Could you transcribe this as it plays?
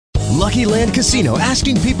Lucky Land Casino,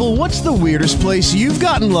 asking people, what's the weirdest place you've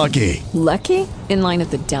gotten lucky? Lucky? In line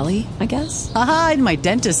at the deli, I guess? Aha, in my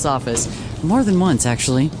dentist's office. More than once,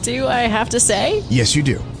 actually. Do I have to say? Yes, you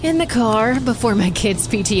do. In the car before my kids'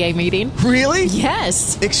 PTA meeting. Really?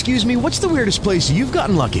 Yes. Excuse me, what's the weirdest place you've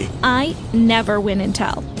gotten lucky? I never win and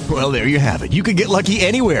tell. Well, there you have it. You can get lucky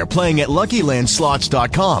anywhere, playing at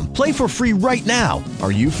LuckyLandSlots.com. Play for free right now.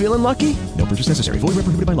 Are you feeling lucky? No purchase necessary. Void where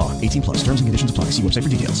prohibited by law. 18 plus. Terms and conditions apply. See website for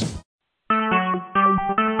details.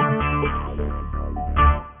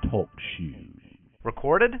 Talk shoes.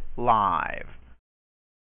 Recorded live.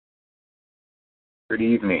 Good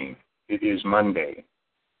evening. It is Monday,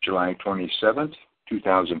 July 27th,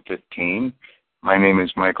 2015. My name is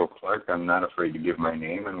Michael Clark. I'm not afraid to give my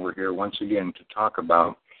name, and we're here once again to talk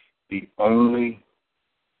about the only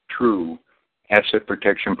true asset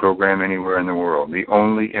protection program anywhere in the world, the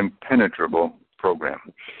only impenetrable program.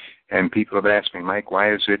 And people have asked me, Mike,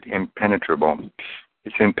 why is it impenetrable?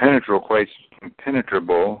 It's impenetrable quite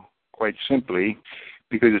simply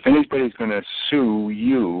because if anybody's going to sue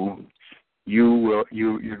you, you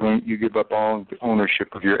give up all the ownership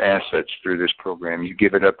of your assets through this program. You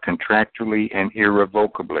give it up contractually and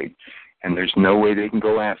irrevocably, and there's no way they can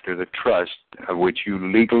go after the trust of which you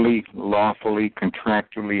legally, lawfully,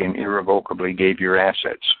 contractually, and irrevocably gave your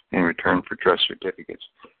assets in return for trust certificates.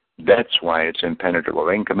 That's why it's impenetrable.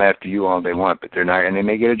 They can come after you all they want, but they're not, and they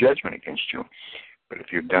may get a judgment against you. But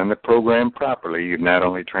if you've done the program properly, you've not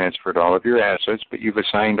only transferred all of your assets, but you've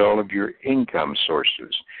assigned all of your income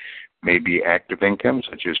sources. Maybe active income,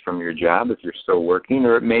 such as from your job if you're still working,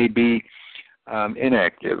 or it may be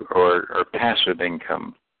inactive or passive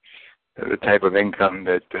income, the type of income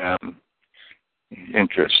that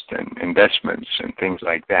interest and investments and things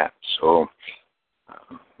like that. So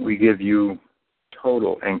we give you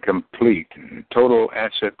total and complete, total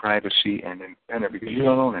asset privacy and impenetrable, because you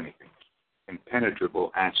don't own anything,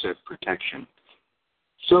 impenetrable asset protection.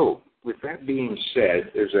 So with that being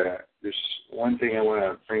said, there's one thing I want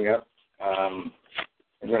to bring up. I'm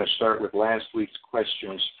going to start with last week's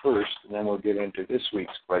questions first, and then we'll get into this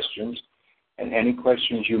week's questions. And any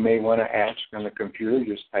questions you may want to ask on the computer,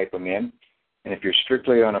 just type them in. And if you're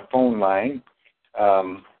strictly on a phone line,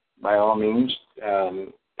 by all means,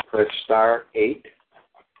 press star 8.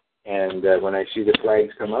 And when I see the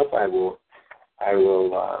flags come up, I will.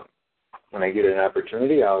 When I get an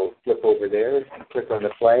opportunity, I'll flip over there and click on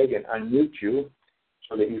the flag and unmute you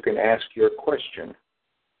so that you can ask your question.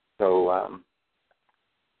 So,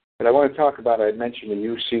 but I want to talk about, I mentioned the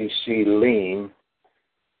UCC lien,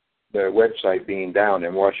 the website being down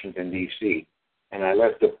in Washington, D.C., and I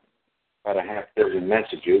left about a half dozen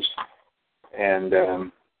messages, and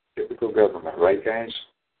typical government, right, guys?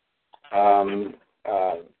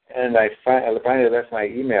 And I finally left my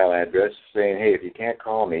email address saying, hey, if you can't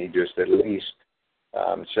call me, just at least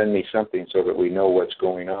send me something so that we know what's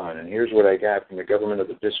going on. And here's what I got from the government of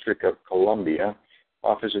the District of Columbia,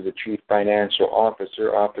 Office of the Chief Financial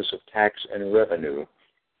Officer, Office of Tax and Revenue,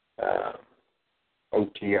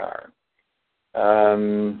 OTR.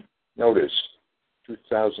 Notice,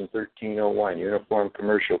 2013-01, Uniform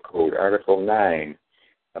Commercial Code, Article 9,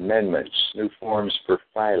 Amendments, New Forms for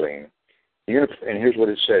Filing. And here's what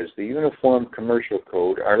it says. The Uniform Commercial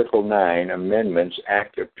Code, Article 9, Amendments,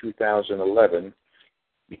 Act of 2011,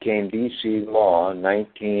 became D.C. Law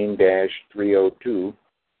 19-302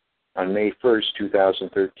 on May 1st,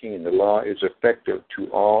 2013. The law is effective to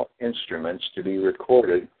all instruments to be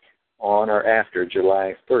recorded on or after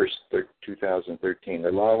July 1st, 2013. The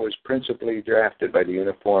law was principally drafted by the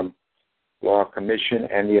Uniform Law Commission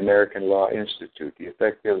and the American Law Institute. The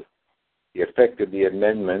effect of the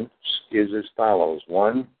amendments is as follows.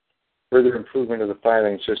 1, further improvement of the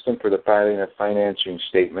filing system for the filing of financing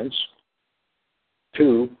statements.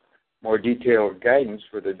 2, more detailed guidance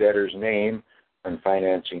for the debtor's name on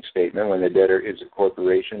financing statement when the debtor is a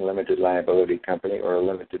corporation, limited liability company, or a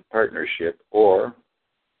limited partnership, or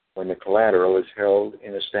when the collateral is held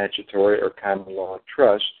in a statutory or common law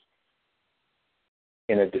trust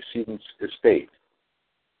in a decedent's estate.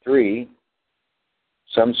 3,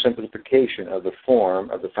 some simplification of the form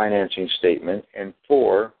of the financing statement. And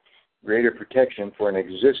 4, greater protection for an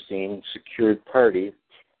existing secured party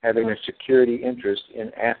having a security interest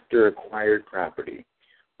in after-acquired property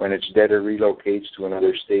when its debtor relocates to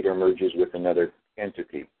another state or merges with another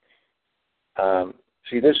entity.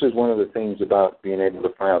 See, this is one of the things about being able to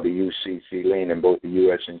file the UCC lien in both the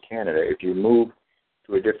U.S. and Canada. If you move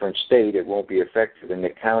to a different state, it won't be effective in the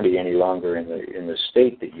county any longer in the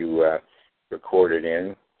state that you recorded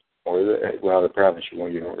in, or the province.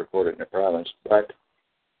 You don't record it in the province. But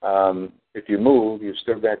if you move, you've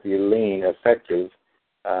still got the lien effective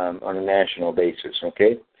on a national basis,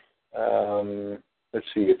 okay? Let's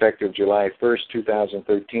see, effective July 1st,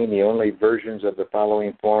 2013, the only versions of the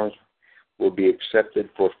following forms will be accepted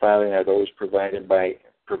for filing are those provided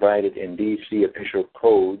in DC Official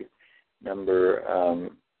Code number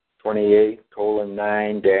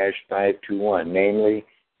 28:9-521, namely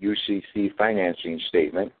UCC Financing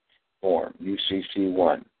Statement Form,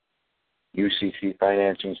 UCC-1, UCC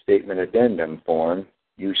Financing Statement Addendum Form,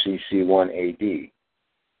 UCC-1AD,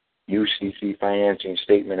 UCC Financing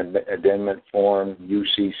Statement Addendum Form,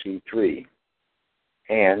 UCC-3,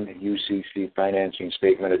 and UCC Financing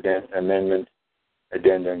Statement Amendment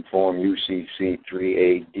Addendum Form,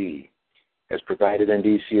 UCC-3AD. As provided in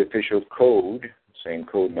DC Official Code, same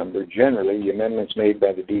code number, generally, the amendments made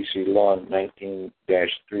by the DC Law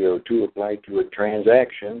 19-302 apply to a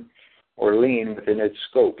transaction or lien within its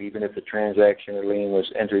scope, even if the transaction or lien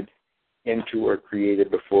was entered into or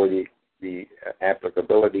created before the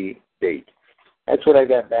applicability date. That's what I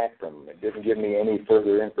got back from them. It didn't give me any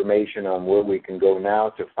further information on where we can go now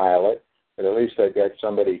to file it, but at least I got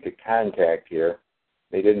somebody to contact here.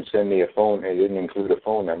 They didn't send me a phone. They didn't include a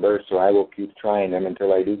phone number, so I will keep trying them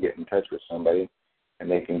until I do get in touch with somebody,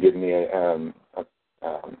 and they can give me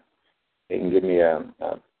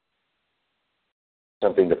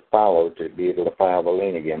something to follow to be able to file the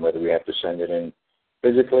lien again, whether we have to send it in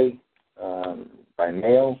physically, by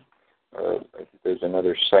mail, or if there's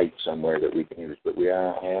another site somewhere that we can use. But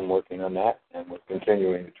I am working on that, and we're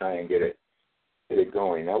continuing to try and get it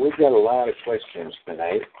going. Now, we've got a lot of questions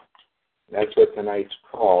tonight. That's what tonight's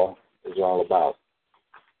call is all about.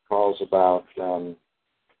 Call's about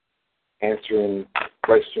answering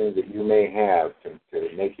questions that you may have to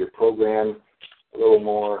make your program a little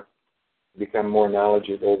more, become more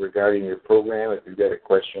knowledgeable regarding your program. If you've got a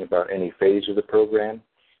question about any phase of the program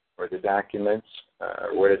or the documents,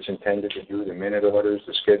 what it's intended to do, the minute orders,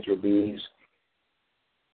 the Schedule Bs,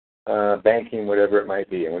 banking, whatever it might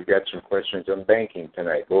be. And we've got some questions on banking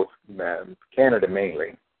tonight, both Canada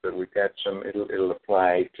mainly, but we've got some. It'll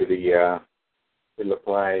apply to the.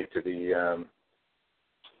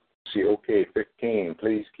 Okay, 15.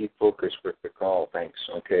 Please keep focused with the call. Thanks.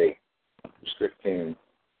 Okay, it's 15.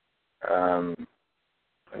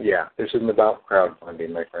 This isn't about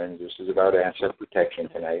crowdfunding, my friends. This is about asset protection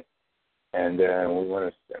tonight. And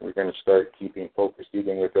we're going to start keeping focused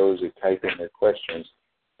even with those that type in their questions.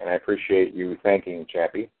 And I appreciate you thanking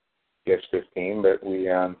Chappie, guest 15. But we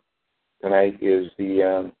tonight is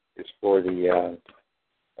for the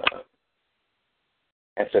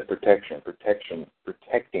asset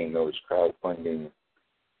protecting those crowdfunding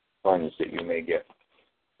funds that you may get.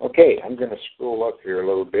 Okay, I'm going to scroll up here a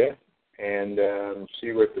little bit and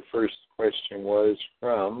see what the first question was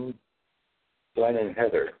from Glenn and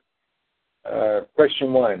Heather.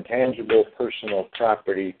 Question 1, tangible personal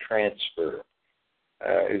property transfer.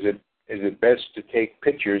 Is it best to take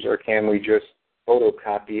pictures, or can we just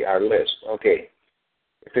photocopy our list? Okay,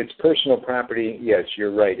 if it's personal property, yes,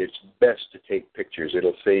 you're right. It's best to take pictures.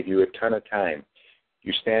 It'll save you a ton of time.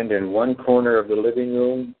 You stand in one corner of the living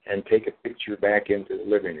room and take a picture back into the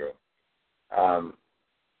living room.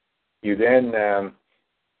 You then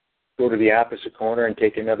go to the opposite corner and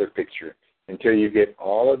take another picture until you get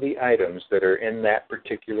all of the items that are in that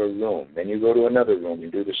particular room. Then you go to another room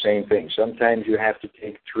and do the same thing. Sometimes you have to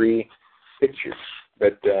take 3 pictures,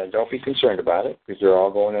 but don't be concerned about it because they're all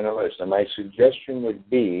going in a list. And my suggestion would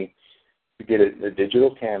be to get a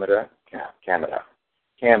digital camera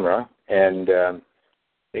and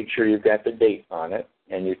make sure you've got the date on it,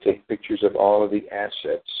 and you take pictures of all of the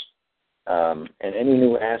assets. And any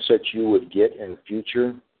new assets you would get in the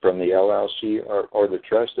future from the LLC or the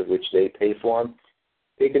trust of which they pay for them,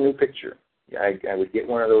 take a new picture. I would get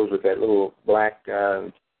one of those with that little black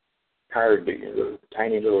card,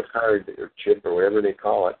 tiny little card or chip or whatever they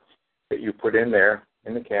call it, that you put in there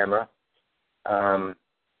in the camera, and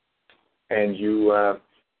you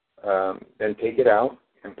then take it out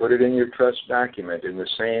and put it in your trust document in the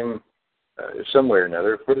same, somewhere or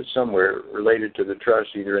another. Put it somewhere related to the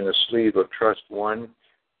trust, either in the sleeve of Trust 1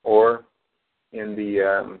 or in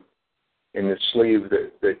the sleeve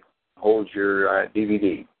that holds your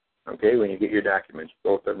DVD. Okay, when you get your documents,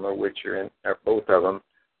 both of them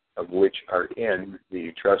of which are in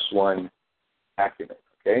the Trust 1 document.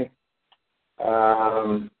 Okay,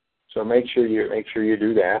 so make sure you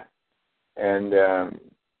do that. And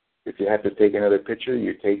if you have to take another picture,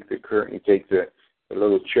 you take the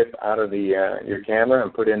little chip out of your camera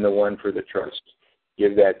and put in the one for the trust.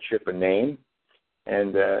 Give that chip a name,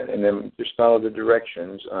 and then just follow the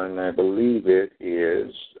directions on. I believe it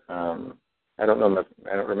is. I don't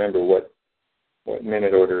remember what what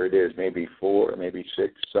minute order it is, maybe 4, maybe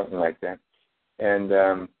 6, something like that.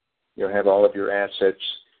 And you'll have all of your assets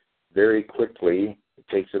very quickly. It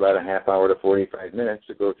takes about a half hour to 45 minutes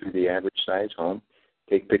to go through the average size home.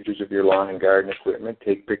 Take pictures of your lawn and garden equipment.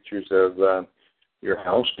 Take pictures of your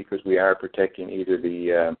house, because we are protecting either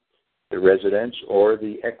the residence or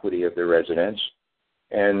the equity of the residence.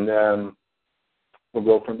 And we'll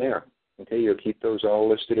go from there. Okay, you'll keep those all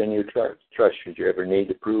listed in your trust. Should you ever need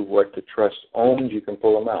to prove what the trust owns, you can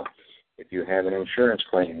pull them out. If you have an insurance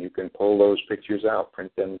claim, you can pull those pictures out,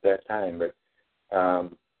 print them at that time. But,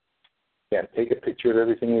 take a picture of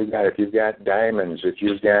everything you've got. If you've got diamonds, if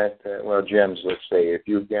you've got, gems, let's say. If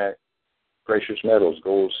you've got precious metals,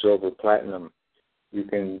 gold, silver, platinum, you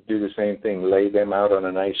can do the same thing. Lay them out on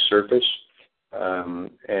a nice surface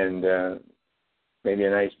and maybe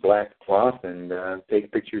a nice black cloth, and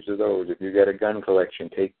take pictures of those. If you've got a gun collection,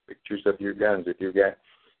 take pictures of your guns. If you've got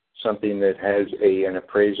something that has an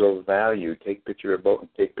appraisal value, take pictures of both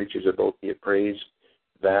the appraised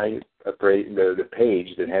value, the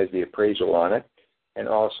page that has the appraisal on it, and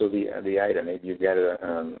also the item. Maybe you've got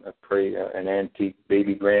an antique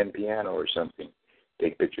baby grand piano or something.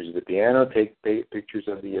 Take pictures of the piano. Take pictures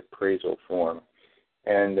of the appraisal form,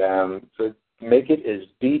 and so make it as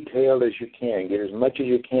detailed as you can. Get as much as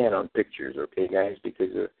you can on pictures, okay, guys?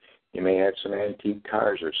 Because you may have some antique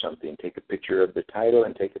cars or something. Take a picture of the title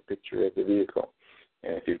and take a picture of the vehicle.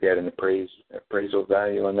 And if you've got an appraisal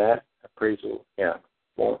value on that,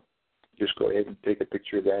 form, just go ahead and take a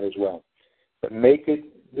picture of that as well. But make it,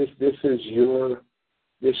 this is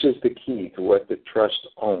the key to what the trust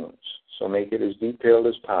owns. So make it as detailed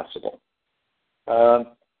as possible.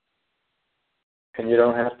 And you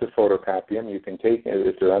don't have to photocopy them. You can take,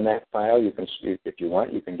 if they're on that file, you can, if you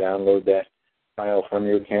want, you can download that file from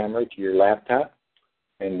your camera to your laptop,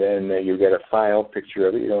 and then you get a file picture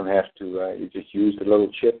of it. You don't have to, you just use the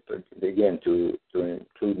little chip, again, to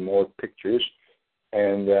include more pictures.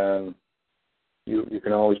 And you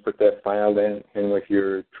can always put that file in with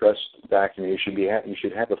your trust document. You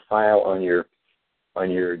should have a file on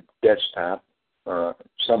your desktop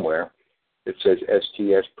somewhere that says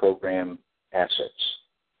STS Program Assets,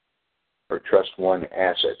 or Trust One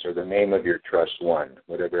Assets, or the name of your Trust One,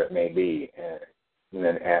 whatever it may be, and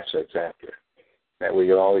then Assets after. That way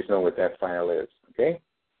you'll always know what that file is, okay?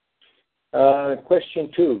 Question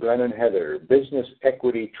 2, Glenn and Heather. Business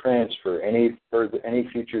equity transfer. Any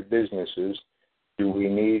future businesses, do we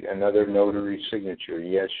need another notary signature?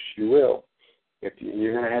 Yes, you will.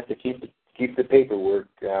 You're going to have to keep the paperwork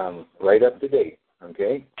right up to date,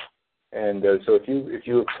 okay? And so if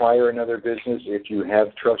you acquire another business, if you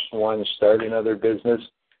have Trust One start another business,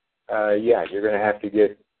 you're going to have to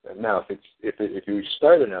get. Now, if you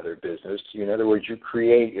start another business, in other words, you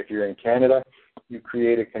create. If you're in Canada, you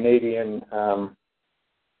create a Canadian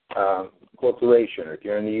corporation. Or if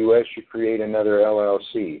you're in the U.S., you create another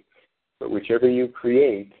LLC. But whichever you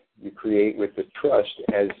create with the trust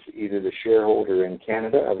as either the shareholder in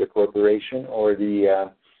Canada of the corporation or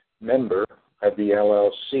the member of the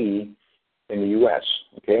LLC in the U.S.,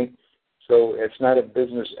 okay? So it's not a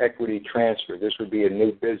business equity transfer. This would be a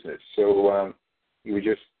new business. So you would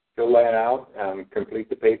just fill that out, complete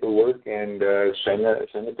the paperwork, and send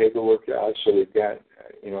the paperwork to us so we've got,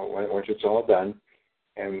 once it's all done,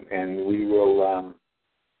 and we will,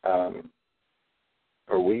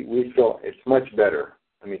 we feel it's much better.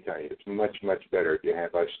 Let me tell you, it's much, much better if you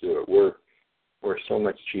have us do it. We're so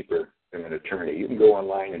much cheaper than an attorney. You can go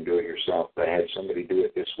online and do it yourself, but I had somebody do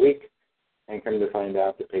it this week, and come to find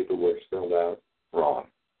out the paperwork's filled out wrong.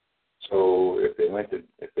 So if they went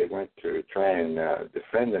to try and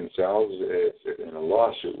defend themselves in a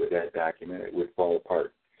lawsuit with that document, it would fall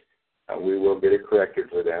apart. We will get it corrected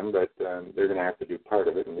for them, but they're going to have to do part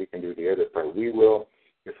of it, and we can do the other part. We will,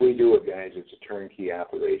 if we do it, guys, it's a turnkey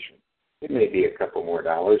operation. It may be a couple more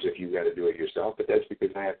dollars if you've got to do it yourself, but that's because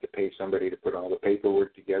I have to pay somebody to put all the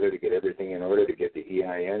paperwork together, to get everything in order, to get the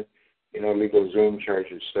EIN. LegalZoom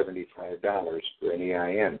charges $75 for an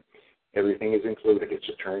EIN. Everything is included. It's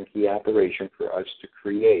a turnkey operation for us to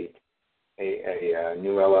create a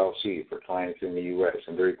new LLC for clients in the U.S.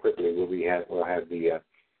 And very quickly we'll have the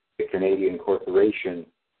Canadian corporation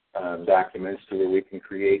documents so that we can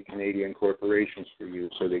create Canadian corporations for you,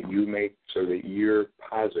 so that you're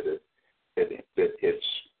positive that it's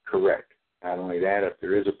correct. Not only that, if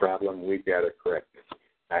there is a problem, we've got to correct it,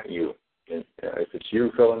 not you. And, if it's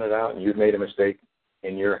you filling it out and you've made a mistake,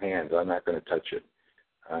 in your hands, I'm not going to touch it.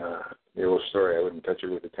 The old story, I wouldn't touch it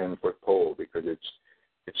with a 10-foot pole because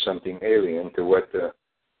it's something alien to what the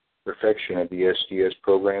perfection of the STS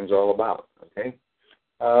program is all about. Okay.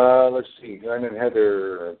 Let's see. Glenn and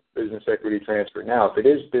Heather, business equity transfer. Now, if it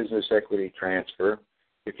is business equity transfer,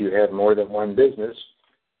 if you have more than one business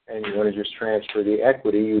and you want to just transfer the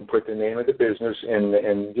equity, you put the name of the business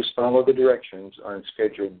and just follow the directions on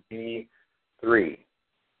Schedule B3.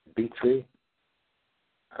 B3?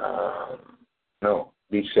 No,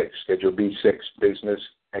 B6. Schedule B6, business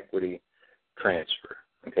equity transfer.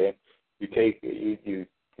 Okay? You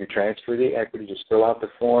transfer the equity, just fill out the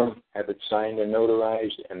form, have it signed and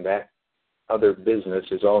notarized, and that other business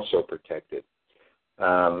is also protected,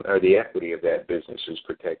 or the equity of that business is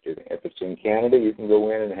protected. If it's in Canada, you can go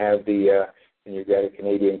in and have and you've got a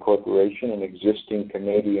Canadian corporation, an existing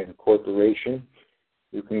Canadian corporation,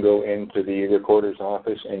 you can go into the recorder's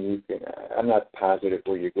office and you can, I'm not positive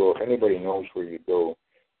where you go. If anybody knows where you go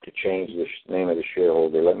to change the name of the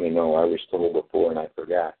shareholder, let me know. I was told before and I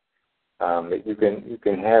forgot. That you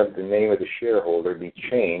can have the name of the shareholder be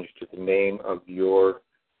changed to the name of your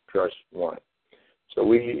Trust One. So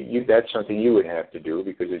that's something you would have to do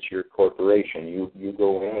because it's your corporation. You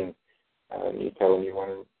go in and you tell them you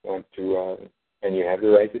want to, and you have the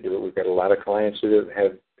right to do it. We've got a lot of clients that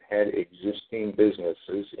have had existing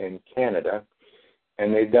businesses in Canada,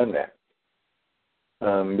 and they've done that.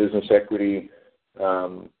 Business equity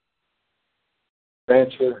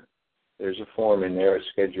transfer. There's a form in there,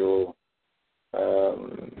 Schedule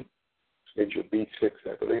B6,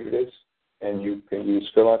 I believe it is, and you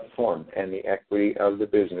fill out the form, and the equity of the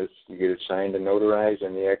business, you get it signed and notarized,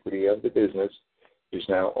 and the equity of the business is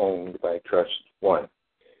now owned by Trust One.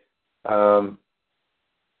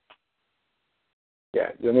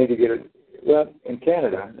 You'll need to get it, well, in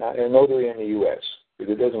Canada, a notary in the U.S.,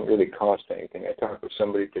 because it doesn't really cost anything. I talked with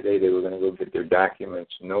somebody today, they were going to go get their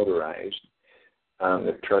documents notarized,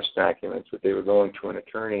 the trust documents, but they were going to an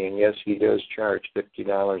attorney, and yes, he does charge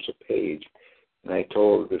 $50 a page. And I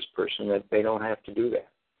told this person that they don't have to do that.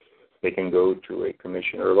 They can go to a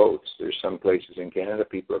commissioner of oaths. There's some places in Canada,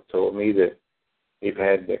 people have told me that they've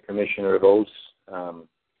had the commissioner of oaths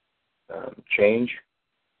change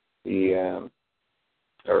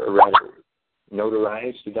or rather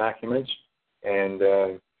notarize the documents, and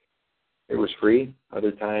it was free.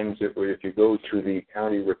 Other times, if you go to the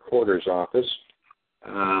county recorder's office,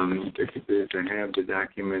 to have the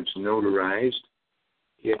documents notarized,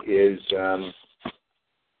 it is a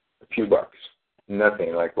few bucks.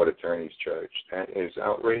 Nothing like what attorneys charge. That is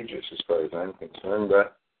outrageous as far as I'm concerned,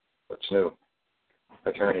 but what's new?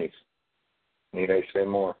 Attorneys. Need I say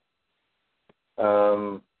more?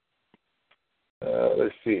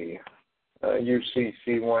 Let's see.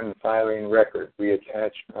 UCC1 filing record. We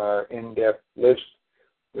attached our in-depth list.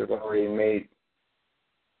 We've already made.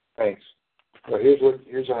 Thanks. Well,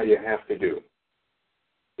 here's all you have to do.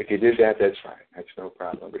 If you did that, that's fine. That's no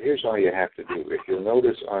problem. But here's all you have to do. If you'll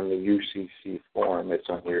notice on the UCC form that's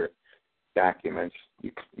on your documents,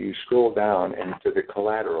 you scroll down into the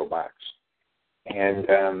collateral box. And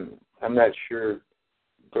I'm not sure,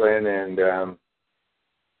 Glenn and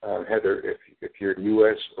Heather, if you're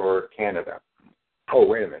U.S. or Canada. Oh,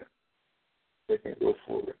 wait a minute. They can go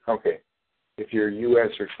forward. Okay. If you're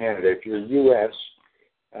U.S. or Canada, if you're U.S.,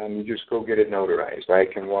 you just go get it notarized. I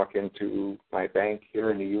can walk into my bank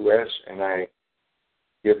here in the U.S. and I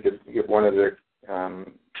give one of the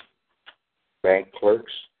bank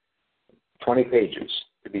clerks 20 pages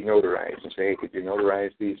to be notarized and say, hey, could you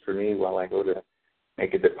notarize these for me while I go to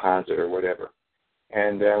make a deposit or whatever.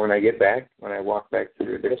 And when I walk back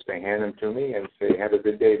through the desk, they hand them to me and say, have a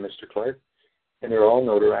good day, Mr. Clark. And they're all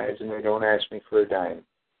notarized and they don't ask me for a dime.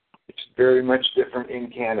 It's very much different in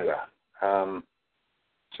Canada.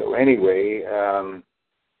 So anyway,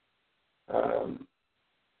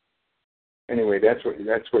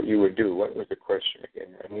 that's what you would do. What was the question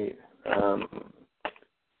again? I need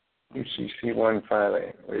UCC1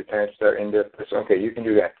 filing. We attached our in-depth. Okay, you can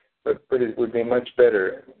do that. But it would be much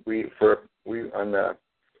better. On the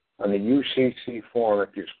UCC form,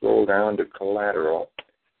 if you scroll down to collateral,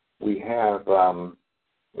 we have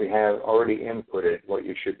already inputted what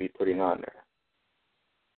you should be putting on there.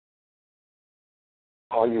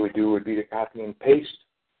 All you would do would be to copy and paste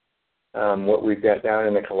what we've got down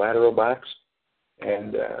in the collateral box,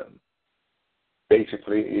 and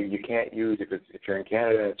basically you can't use, if you're in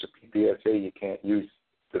Canada and it's a PPSA, you can't use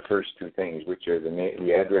the first two things, which are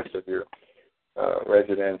the address of your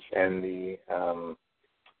residence and the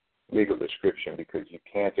legal description, because you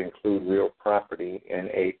can't include real property in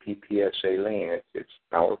a PPSA lien. It's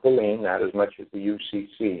powerful lien, not as much as the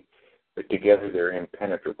UCC, but together they're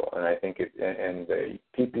impenetrable. And I think and the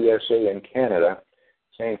PPSA in Canada,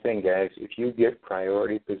 same thing, guys. If you get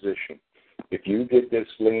priority position, if you get this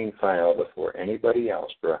lien filed before anybody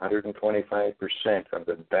else for 125% of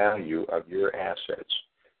the value of your assets,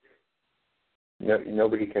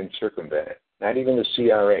 nobody can circumvent it. Not even the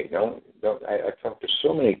CRA. I've talked to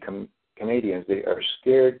so many Canadians. They are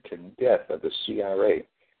scared to death of the CRA,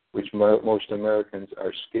 which most Americans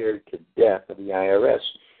are scared to death of the IRS.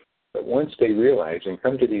 But once they realize and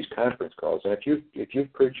come to these conference calls, and if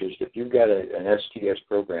you've got an STS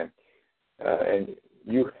program, and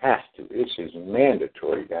you have to, this is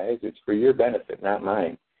mandatory, guys. It's for your benefit, not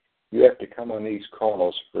mine. You have to come on these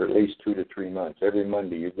calls for at least 2 to 3 months. Every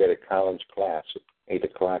Monday you've got a college class at 8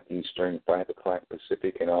 o'clock Eastern, 5 o'clock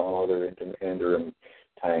Pacific, and all other interim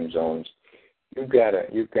time zones. You've got to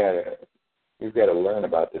learn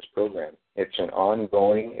about this program. It's an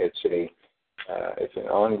ongoing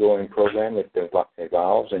program that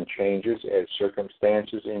evolves and changes as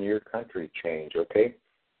circumstances in your country change. Okay,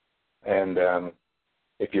 and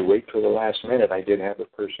if you wait till the last minute, I did have a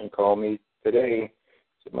person call me today.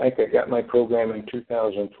 Said, Mike, I got my program in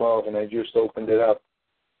 2012 and I just opened it up.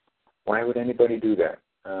 Why would anybody do that?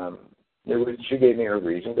 She gave me her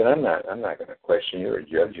reasons, and I'm not going to question you or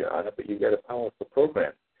judge you on it, but you've got a powerful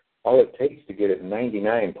program. All it takes to get it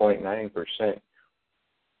 99.9%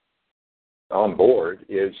 on board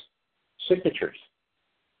is signatures.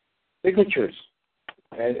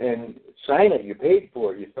 And sign it. You paid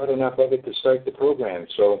for it. You thought enough of it to start the program.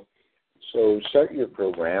 So start your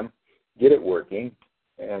program, get it working,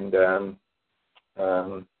 and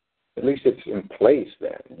at least it's in place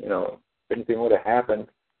then. If anything would have happened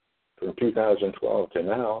from 2012 to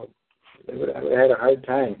now, they would have had a hard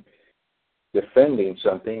time defending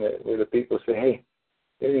something where the people say, hey,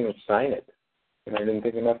 they didn't even sign it. And I didn't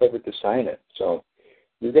think enough of it to sign it. So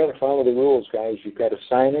you've got to follow the rules, guys. You've got to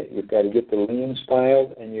sign it. You've got to get the liens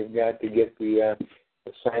filed, and you've got to get the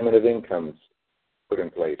assignment of incomes put in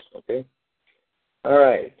place, okay? All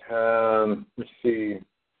right. Let's see.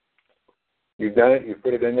 You've done it. You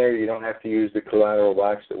put it in there. You don't have to use the collateral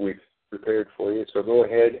box that we've prepared for you. So go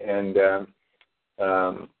ahead and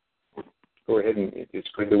it's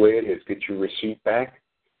good the way it is. Get your receipt back,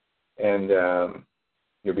 and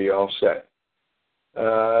you'll be all set.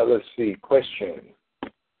 Let's see. Question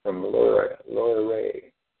from Laura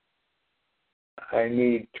Ray. I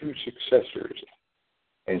need 2 successors,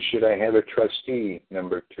 and should I have a trustee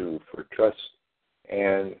number 2 for trust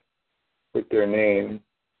and put their name?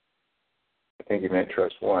 I think you meant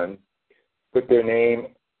trust 1. Put their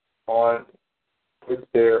name on. Put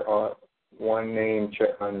their one name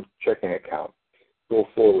on checking account. Go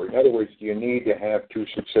forward. In other words, do you need to have 2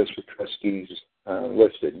 successor trustees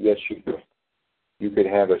listed? Yes, you do. You could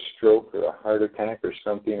have a stroke or a heart attack or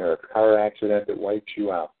something, or a car accident that wipes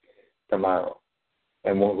you out tomorrow.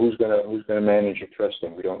 And who's going to manage your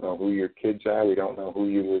trusting? We don't know who your kids are. We don't know who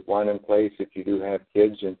you would want in place if you do have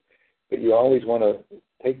kids. But you always want to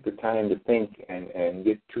take the time to think and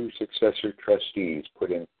get 2 successor trustees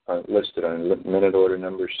put in listed on minute order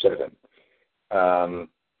number 7.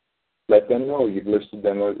 Let them know you've listed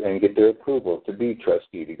them and get their approval to be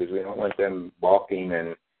trustee, because we don't want them balking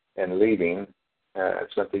and leaving.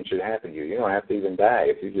 Something should happen to you. You don't have to even die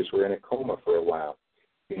if you just were in a coma for a while.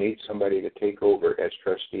 You need somebody to take over as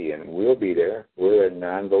trustee, and we'll be there. We're a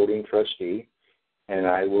non-voting trustee, and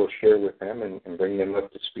I will share with them and bring them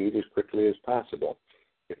up to speed as quickly as possible.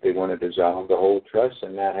 If they want to dissolve the whole trust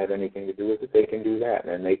and not have anything to do with it, they can do that,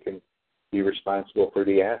 and they can be responsible for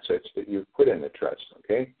the assets that you've put in the trust,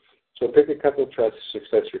 okay? So pick a couple of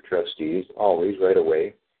successor trustees, always, right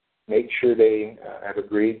away. Make sure they have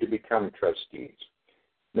agreed to become trustees.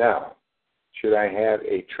 Now, should I have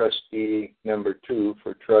a trustee number 2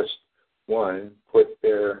 for trust 1, put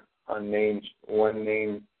their one name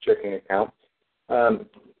checking account?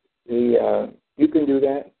 You can do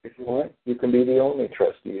that if you want. You can be the only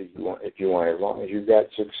trustee if you want, as long as you've got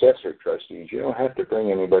successor trustees. You don't have to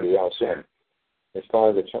bring anybody else in. As far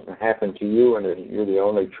as if something happened to you and you're the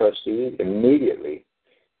only trustee, immediately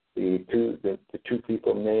the two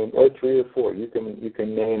people named, or 3 or 4, you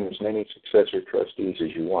can name as many successor trustees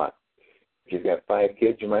as you want. If you've got 5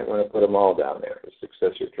 kids, you might want to put them all down there as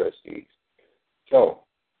successor trustees. So,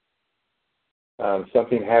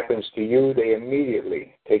 something happens to you, they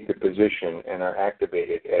immediately take the position and are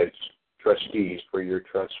activated as trustees for your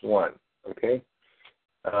trust 1. Okay?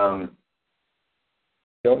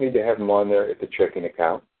 Don't need to have them on there at the checking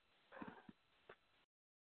account.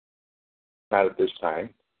 Not at this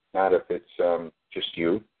time. Not if it's just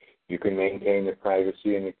you. You can maintain the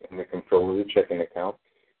privacy and the control of the checking account,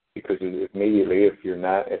 because immediately, if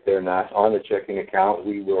they're not on the checking account,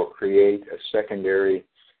 we will create a secondary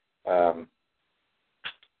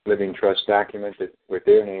living trust document with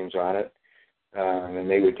their names on it, and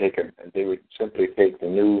they would simply take the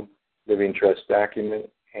new living trust document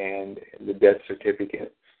and the death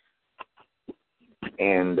certificate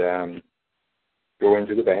and go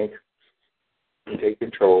into the bank and take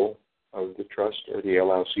control of the trust or the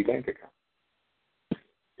LLC bank account.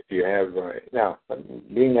 If you have, now,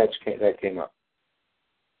 being that came up,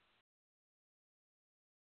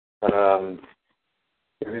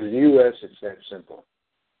 if it's the U.S., it's that simple.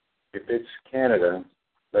 If it's Canada,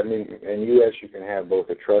 in U.S. you can have both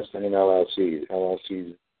a trust and an LLC.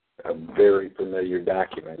 LLC is a very familiar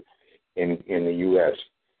document in the U.S.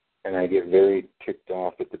 And I get very ticked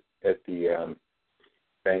off at the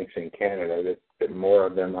banks in Canada that more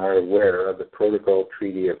of them are aware of the Protocol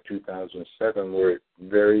Treaty of 2007, where it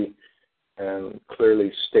very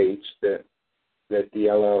clearly states that the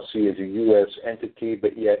LLC is a U.S. entity,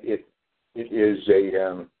 but yet it is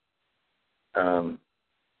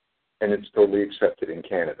and it's totally accepted in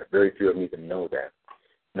Canada. Very few of them even know that.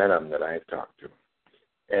 None of them that I've talked to.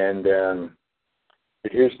 And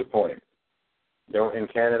but here's the point: in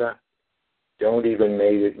Canada, don't even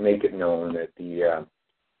make it known that the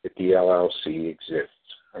LLC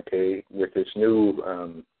exists. Okay, with this new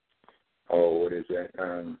what is that?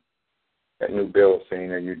 That new bill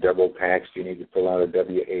saying, are you double taxed? You need to fill out a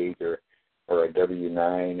W-8 or a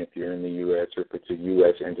W-9 if you're in the U.S. or if it's a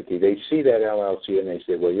U.S. entity. They see that LLC and they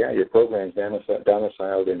say, well, yeah, your program's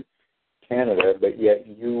domiciled in Canada, but yet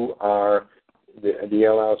you are, the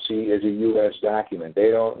LLC is a U.S. document. They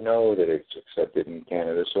don't know that it's accepted in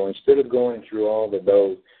Canada. So instead of going through all the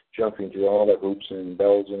bells, jumping through all the hoops and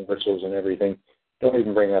bells and whistles and everything, don't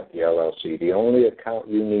even bring up the LLC. The only account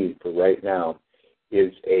you need for right now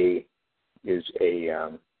is a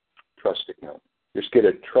trust account. Just get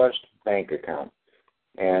a trust bank account,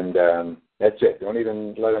 and that's it. Don't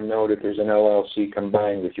even let them know that there's an LLC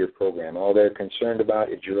combined with your program. All they're concerned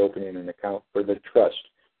about is you're opening an account for the trust,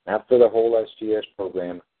 not for the whole STS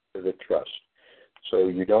program, for the trust. So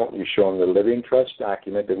you show them the living trust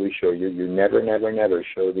document that we show you. You never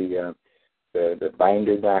show the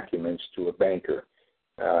binder documents to a banker.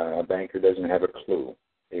 A banker doesn't have a clue.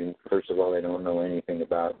 First of all, they don't know anything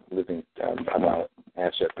about about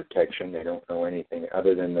asset protection. They don't know anything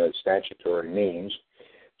other than the statutory means.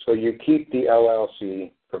 So you keep the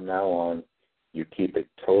LLC from now on. You keep it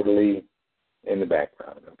totally in the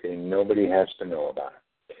background. Okay, nobody has to know about it.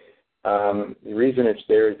 The reason it's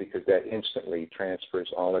there is because that instantly transfers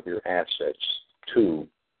all of your assets to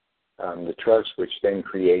the trust, which then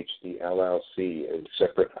creates the LLC as a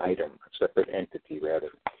separate item, a separate entity,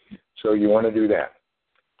 rather. So you want to do that.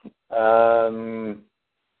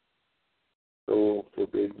 So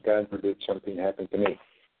God forbid something happened to me.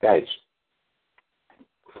 Guys,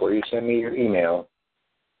 before you send me your email,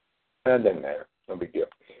 that doesn't matter. No big deal.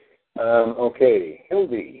 Okay,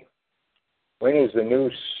 Hildy, when is the new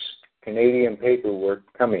Canadian paperwork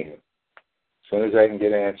coming? As soon as I can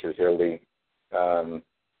get answers, Hildy.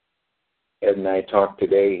 Ed and I talked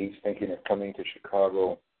today. He's thinking of coming to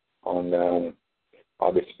Chicago on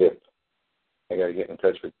August 5th. I got to get in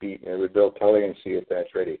touch with Pete and with Bill Kelly and see if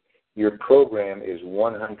that's ready. Your program is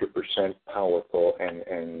 100% powerful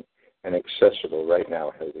and accessible right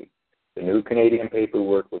now, Hildy. The new Canadian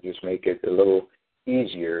paperwork will just make it a little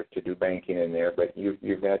easier to do banking in there, but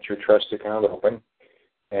you've got your trust account open,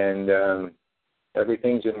 and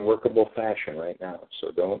everything's in workable fashion right now.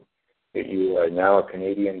 So you are now a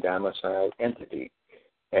Canadian domiciled entity,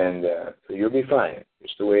 and so you'll be fine.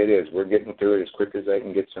 It's the way it is. We're getting through it as quick as I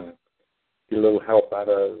can get a little help out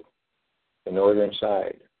of the northern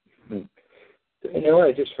side. You know,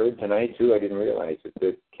 I just heard tonight too, I didn't realize it,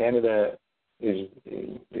 that Canada is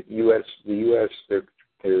the U.S. their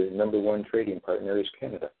number one trading partner is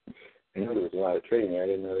Canada. I knew there was a lot of trading there. I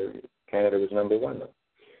didn't know that Canada was number one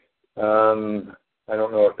though. I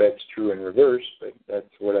don't know if that's true in reverse, but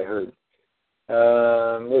that's what I heard.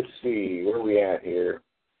 Let's see, where are we at here?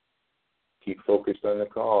 Keep focused on the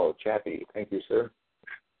call. Chappie, thank you, sir.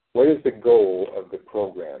 What is the goal of the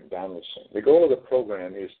program, Donaldson? The goal of the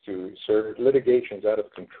program is to serve litigations out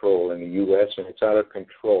of control in the U.S., and it's out of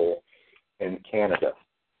control in Canada.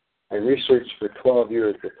 I researched for 12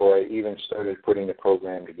 years before I even started putting the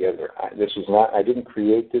program together. I didn't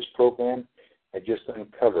create this program. I just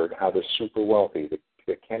uncovered how the super wealthy,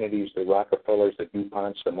 the Kennedys, the Rockefellers, the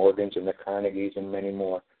DuPonts, the Morgans, and the Carnegies, and many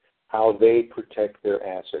more, how they protect their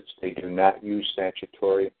assets. They do not use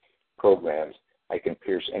statutory programs. I can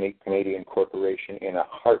pierce any Canadian corporation in a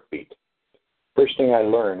heartbeat. First thing I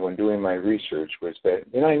learned when doing my research was that,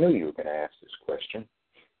 and I knew you were going to ask this question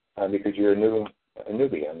because you're a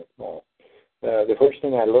newbie on the call. The first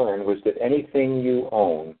thing I learned was that anything you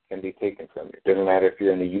own can be taken from you. It doesn't matter if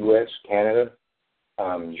you're in the U.S., Canada,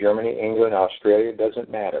 Germany, England, Australia, it doesn't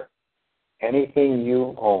matter. anything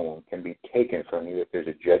you own can be taken from you if there's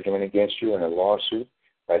a judgment against you in a lawsuit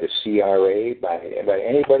by the CRA, by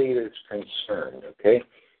anybody that's concerned, okay?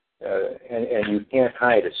 And you can't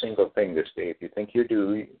hide a single thing this day. If you think you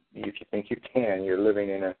do, if you think you can, you're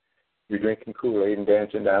drinking Kool-Aid and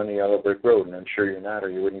dancing down the yellow brick road, and I'm sure you're not, or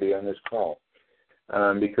you wouldn't be on this call.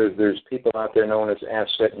 Because there's people out there known as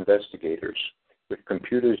asset investigators. With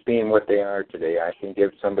computers being what they are today, I can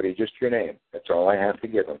give somebody just your name. That's all I have to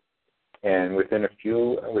give them. And within a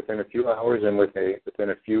few hours and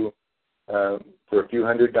for a few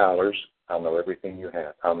 $100s, I'll know everything you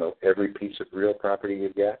have. I'll know every piece of real property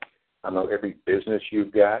you've got. I'll know every business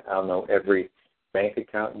you've got. I'll know every bank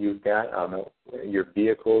account you've got. I'll know your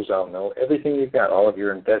vehicles. I'll know everything you've got, all of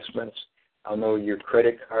your investments. I'll know your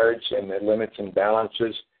credit cards and the limits and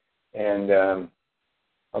balances, and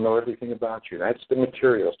I'll know everything about you. That's the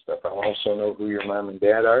material stuff. I'll also know who your mom and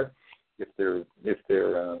dad are. If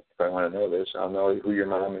I want to know this, I'll know who your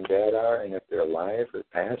mom and dad are, and if they're alive or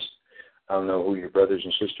passed. I'll know who your brothers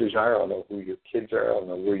and sisters are. I'll know who your kids are. I'll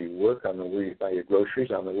know where you work. I'll know where you buy your groceries.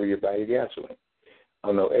 I'll know where you buy your gasoline.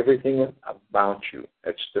 I'll know everything about you.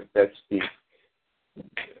 That's the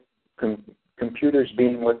computers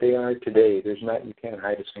being what they are today. You can't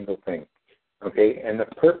hide a single thing. Okay, and the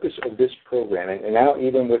purpose of this program, and now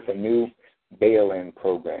even with the new bail-in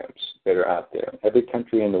programs that are out there, every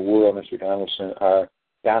country in the world, Mr. Donaldson, are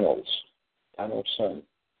Donaldson,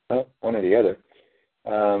 one or the other,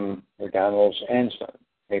 or Donald's and Son,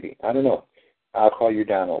 maybe, I don't know. I'll call you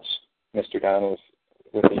Donald's, Mr. Donald's.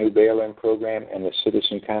 With the new bail-in program and the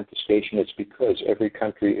citizen confiscation, it's because every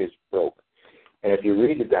country is broke. And if you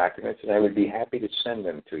read the documents, and I would be happy to send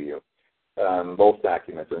them to you, both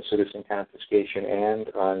documents on citizen confiscation and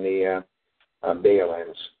on the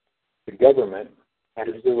bail-ins, the government has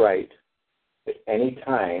the right at any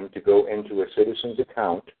time to go into a citizen's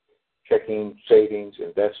account, checking savings,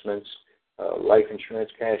 investments, life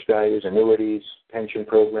insurance, cash values, annuities, pension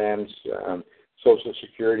programs, Social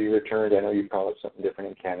Security returns. I know you call it something different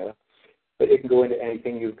in Canada, but it can go into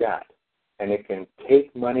anything you've got. And it can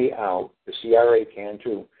take money out, the CRA can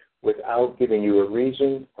too, without giving you a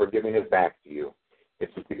reason or giving it back to you.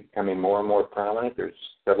 It's becoming more and more prominent. There's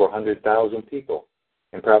several 100,000 people,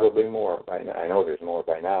 and probably more by now. I know there's more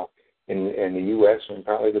by now in the U.S. and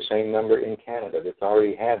probably the same number in Canada that's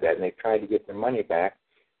already had that, and they've tried to get their money back,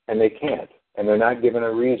 and they can't. And they're not given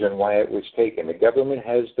a reason why it was taken. The government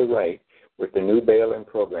has the right, with the new bail-in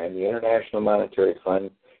program. The International Monetary Fund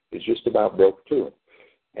is just about broke too.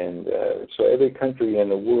 And so every country in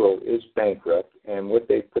the world is bankrupt, and what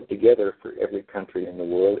they've put together for every country in the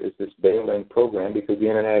world is this bail-in program because the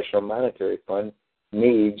International Monetary Fund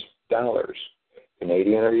needs dollars.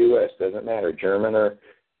 Canadian or U.S., doesn't matter. German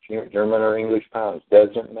or English pounds,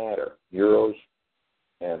 doesn't matter. Euros,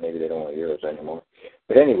 maybe they don't want euros anymore.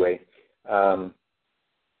 But anyway,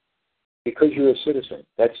 because you're a citizen,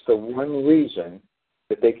 that's the one reason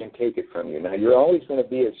that they can take it from you. Now, you're always going to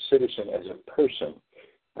be a citizen as a person.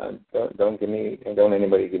 Don't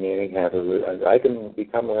anybody give me any half of it. I can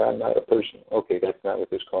become where I'm not a person. Okay, that's not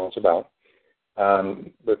what this call is about.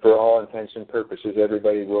 But for all intents and purposes,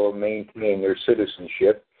 everybody will maintain their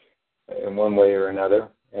citizenship in one way or another.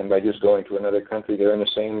 And by just going to another country, they're in the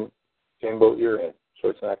same boat you're in. So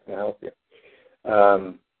it's not going to help you.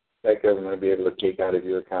 That government will be able to take out of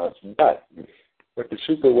your accounts. But what the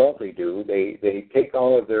super wealthy do, they take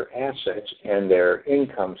all of their assets and their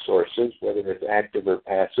income sources, whether it's active or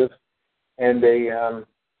passive, and they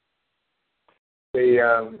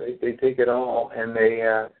take it all and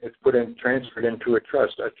it's transferred into a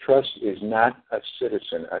trust. A trust is not a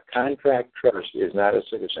citizen. A contract trust is not a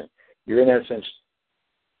citizen. You're in essence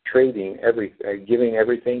trading giving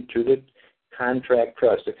everything to the contract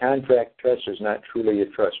trust. A contract trust is not truly a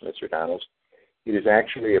trust, Mr. Donalds. It is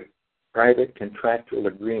actually a private contractual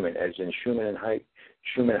agreement, as in Schumann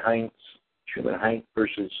Heinz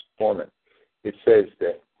versus Foreman. It says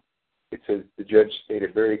the judge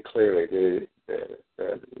stated very clearly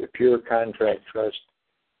the pure contract trust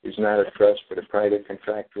is not a trust, but a private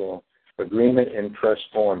contractual agreement in trust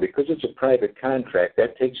form. Because it's a private contract,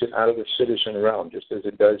 that takes it out of the citizen realm, just as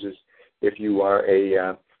it does as if you are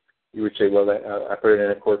you would say, well, I put it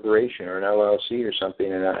in a corporation or an LLC or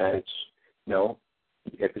something, and no.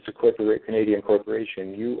 If it's a Canadian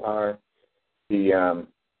corporation, you are the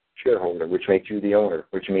shareholder, which makes you the owner,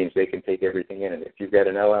 which means they can take everything in it. If you've got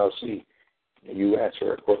an LLC, a U.S.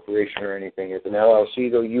 or a corporation or anything, as an LLC,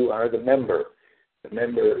 though, you are the member. The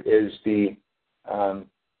member is the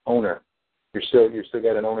owner. You're still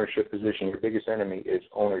got an ownership position. Your biggest enemy is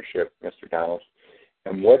ownership, Mr. Donalds.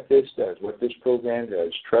 And what this program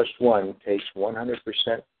does, Trust One takes 100%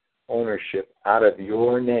 ownership out of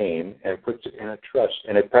your name and puts it in a trust,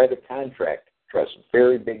 in a private contract trust.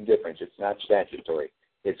 Very big difference. It's not statutory.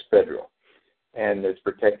 It's federal. And it's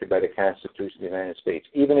protected by the Constitution of the United States,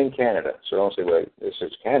 even in Canada. So don't say, well, this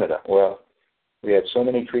is Canada. Well, we have so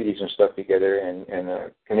many treaties and stuff together, and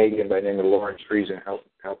a Canadian by the name of Lawrence Friesen helped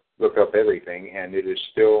look up everything, and it is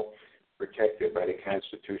still protected by the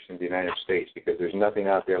Constitution of the United States because there's nothing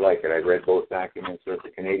out there like it. I read both documents of the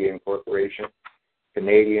Canadian Corporation,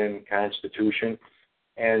 Canadian Constitution,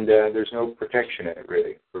 and there's no protection in it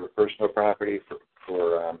really for personal property,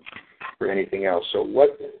 for anything else. So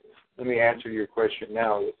let me answer your question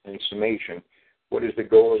now in summation. What is the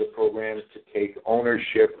goal of the program? To take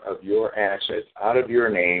ownership of your assets out of your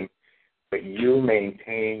name, but you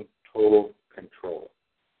maintain total control.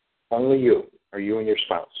 Only you, or you and your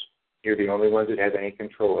spouse. You're the only ones that have any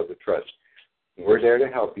control of the trust. We're there to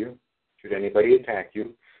help you should anybody attack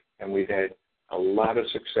you, and we've had a lot of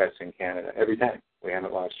success in Canada every time. We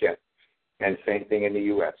haven't lost yet. And same thing in the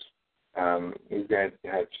U.S. We've had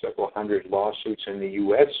several hundred lawsuits in the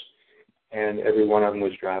U.S., and every one of them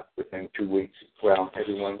was dropped within 2 weeks. Well,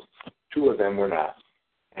 two of them were not,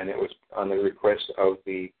 and it was on the request of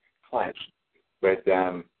the clients. But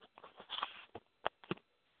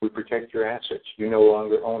we protect your assets. You no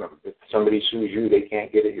longer own them. If somebody sues you, they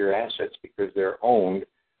can't get at your assets because they're owned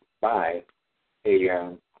by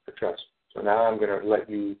a trust. So now I'm going to let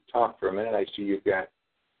you talk for a minute. I see you've got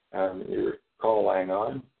your call line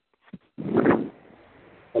on.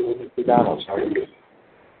 Hello, Mr. Donalds. How are you?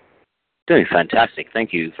 Doing fantastic.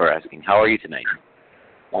 Thank you for asking. How are you tonight?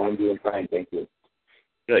 I'm doing fine. Thank you.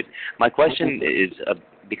 Good. My question is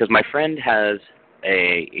because my friend has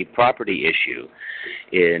a property issue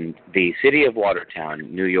in the city of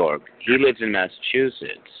Watertown, New York. He lives in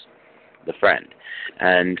Massachusetts, the friend,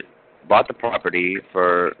 and bought the property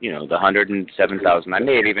for, the $107,000. I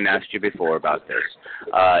may have even asked you before about this.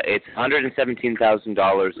 It's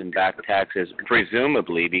 $117,000 in back taxes,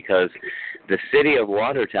 presumably because the city of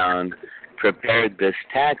Watertown prepared this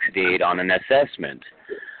tax deed on an assessment.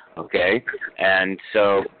 Okay, and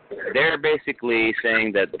so they're basically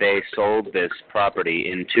saying that they sold this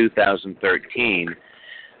property in 2013,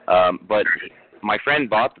 but my friend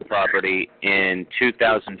bought the property in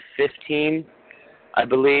 2015, I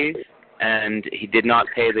believe, and he did not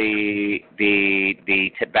pay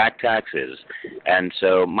the back taxes. And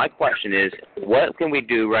so my question is, what can we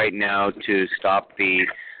do right now to stop the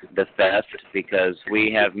theft? Because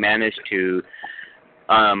we have managed to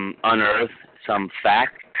unearth some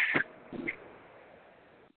facts.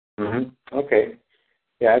 Okay.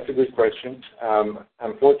 Yeah, that's a good question.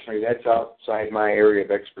 Unfortunately, that's outside my area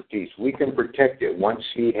of expertise. We can protect it once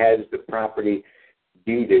he has the property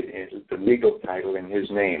deeded, the legal title in his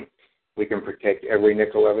name. We can protect every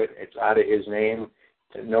nickel of it. It's out of his name.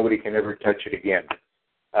 Nobody can ever touch it again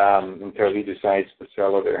until he decides to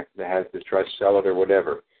sell it or to have the trust sell it or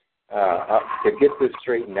whatever. To get this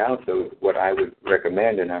straightened out, though, what I would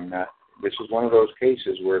recommend, and this is one of those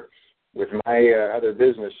cases where with my other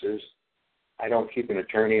businesses, I don't keep an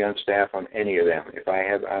attorney on staff on any of them. If I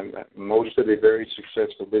have, most of the very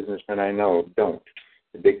successful businessmen I know don't.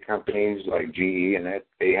 The big companies like GE and that,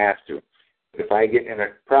 they have to. If I get in a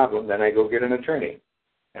problem, then I go get an attorney,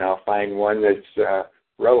 and I'll find one that's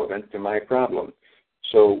relevant to my problem.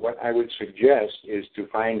 So what I would suggest is to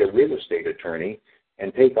find a real estate attorney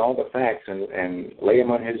and take all the facts and lay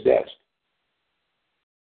them on his desk.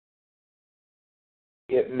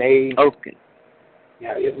 It may. Okay.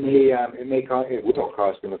 Yeah, it will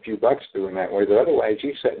cost him a few bucks doing that way, but otherwise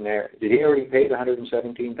he's sitting there. Did he already pay the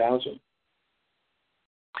 $117,000?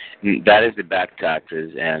 That is the back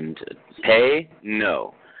taxes, and pay,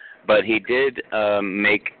 no. But he did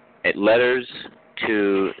make letters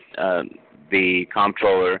to the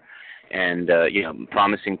comptroller and,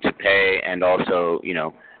 promising to pay, and also,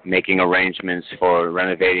 making arrangements for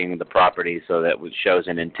renovating the property so that it shows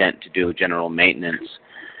an intent to do general maintenance.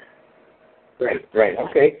 Right.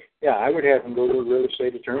 Okay. Yeah, I would have him go to a real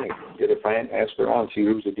estate attorney, ask around, see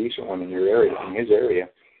who's a decent one in your area, in his area,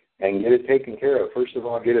 and get it taken care of. First of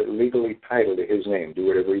all, get it legally titled to his name. Do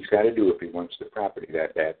whatever he's got to do if he wants the property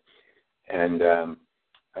that bad. And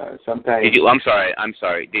sometimes. I'm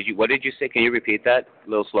sorry. What did you say? Can you repeat that a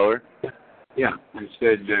little slower? Yeah. I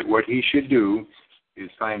said that what he should do is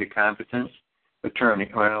find a competent attorney.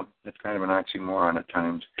 Well, that's kind of an oxymoron at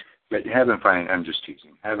times. But I'm just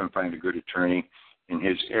teasing. Have him find a good attorney in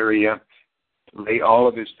his area. Lay all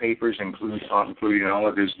of his papers, including all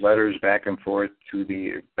of his letters back and forth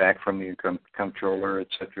back from the comptroller, et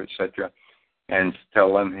cetera, and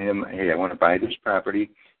tell him, hey, I want to buy this property.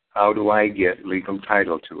 how do I get legal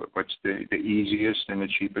title to it? What's the easiest and the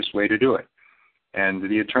cheapest way to do it? And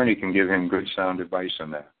the attorney can give him good, sound advice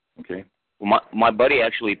on that. Okay. Well, my buddy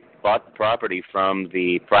actually bought the property from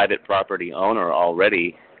the private property owner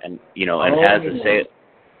already, and has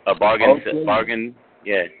a bargain.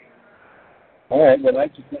 Yeah. All right. Well, I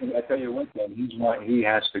tell you what, then he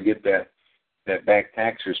has to get that back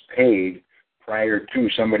taxes paid prior to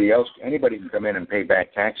somebody else. Anybody can come in and pay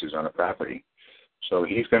back taxes on a property. So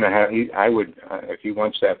he's going to have. I would, if he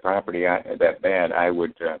wants that property that bad, I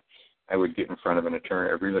would get in front of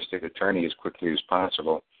a real estate attorney as quickly as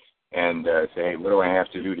possible, and say, hey, what do I have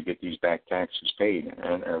to do to get these back taxes paid?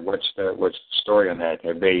 And what's the story on that?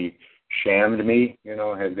 Have they shammed me?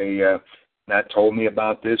 Have they not told me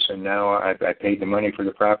about this, and now I paid the money for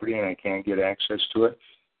the property and I can't get access to it?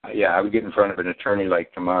 Yeah, I would get in front of an attorney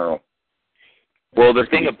like tomorrow. Well, the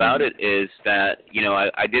thing about it is that,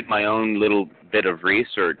 I did my own little bit of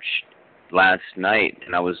research last night,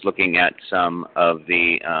 and I was looking at some of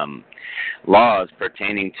the laws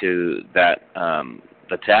pertaining to that,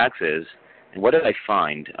 the taxes. And what did I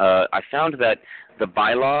find? I found that the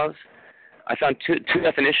bylaws, I found two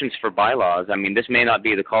definitions for bylaws. I mean, this may not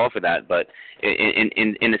be the call for that, but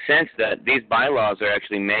in a sense that these bylaws are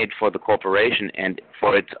actually made for the corporation and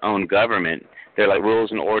for its own government. They're like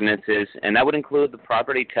rules and ordinances, and that would include the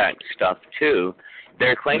property tax stuff too.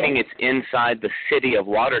 They're claiming it's inside the city of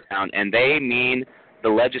Watertown, and they mean the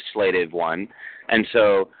legislative one. And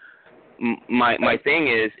so my thing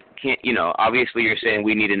is, obviously you're saying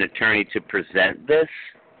we need an attorney to present this.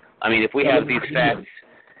 I mean, if we have these facts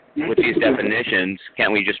with these definitions,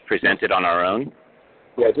 can't we just present it on our own?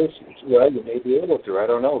 Yeah, you may be able to. I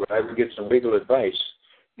don't know, but I would get some legal advice.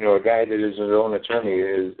 A guy that is his own attorney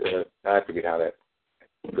is, I forget how that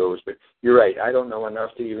goes, but you're right. I don't know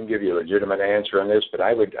enough to even give you a legitimate answer on this, but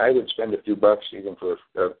I would spend a few bucks even for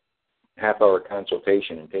a half-hour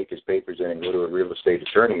consultation and take his papers in and go to a real estate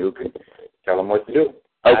attorney who can tell him what to do.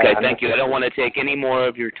 Okay, thank you. I don't want to take any more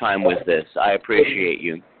of your time with this. I appreciate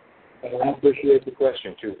you. I appreciate the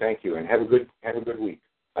question too. Thank you, and have a good week.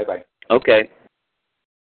 Bye-bye. Okay.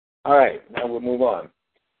 All right, now we'll move on.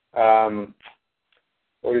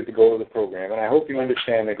 What is the goal of the program? And I hope you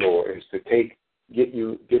understand the goal is to get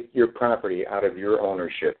your property out of your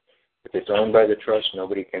ownership. If it's owned by the trust, no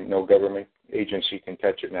government agency can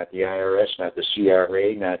touch it, not the IRS, not the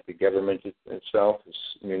CRA, not the government itself. It's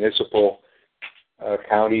municipal,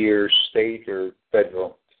 county or state or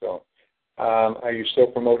federal. So, are you still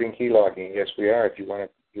promoting key logging? Yes, we are. If you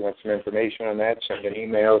want some information on that, send an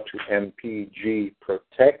email to MPG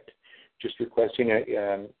Protect, just requesting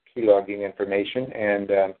key logging information,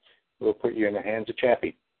 and we'll put you in the hands of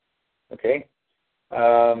Chappie. Okay?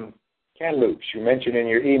 Kamloops, you mentioned in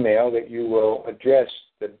your email that you will address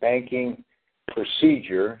the banking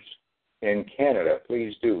procedures in Canada.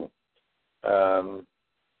 Please do.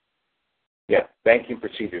 Banking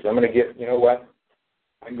procedures. I'm going to get,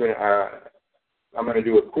 I'm going to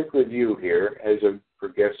do a quick review here for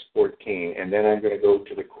guest 14, and then I'm going to go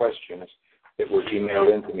to the questions that were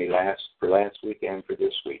emailed in to me for last week and for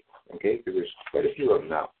this week. Okay, because there's quite a few of them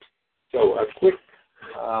now. So a quick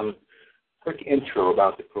intro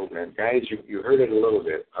about the program, guys. You heard it a little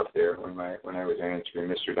bit up there when I was answering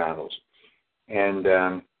Mr. Donald's, and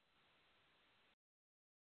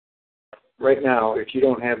right now, if you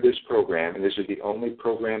don't have this program, and this is the only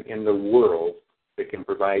program in the world that can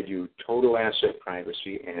provide you total asset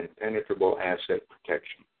privacy and impenetrable asset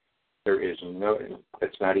protection. There is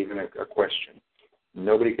that's not even a question.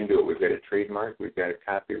 Nobody can do it. We've got a trademark. We've got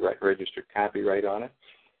a registered copyright on it.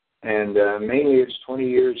 And mainly it's 20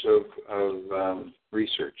 years of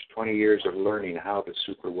research, 20 years of learning how the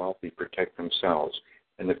super wealthy protect themselves.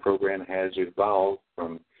 And the program has evolved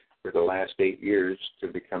for the last 8 years to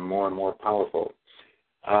become more and more powerful.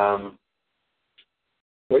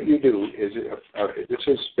 What you do is, this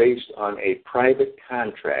is based on a private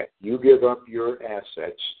contract. You give up your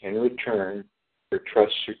assets in return for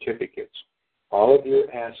trust certificates. All of your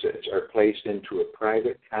assets are placed into a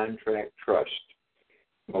private contract trust,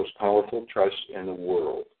 most powerful trust in the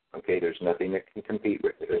world. Okay, there's nothing that can compete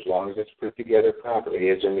with it as long as it's put together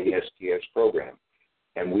properly, as in the STS program.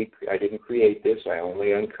 And I didn't create this. I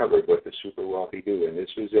only uncovered what the super wealthy do. And this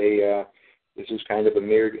is kind of a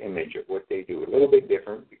mirrored image of what they do. A little bit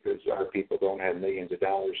different because our people don't have millions of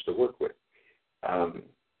dollars to work with,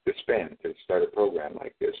 to spend to start a program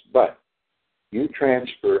like this. But you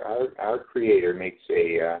transfer, our creator makes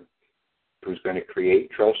who's going to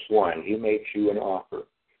create Trust One, he makes you an offer.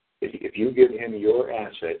 If you give him your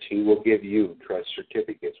assets, he will give you trust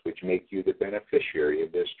certificates, which make you the beneficiary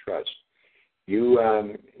of this trust. You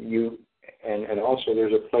and also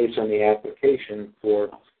there's a place on the application for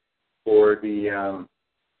the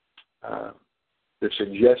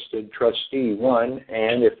suggested trustee 1,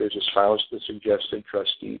 and if there's a spouse, the suggested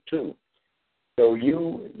trustee 2. So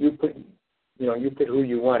you put who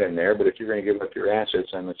you want in there, but if you're going to give up your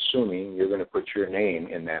assets, I'm assuming you're going to put your name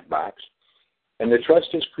in that box. And the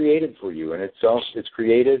trust is created for you, and it's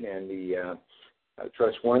created, and the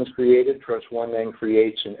Trust 1's created. Trust 1 then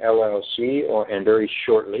creates an LLC, and very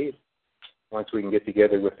shortly, once we can get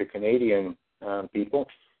together with the Canadian people,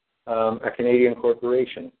 a Canadian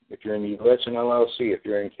corporation. If you're in the U.S., an LLC. If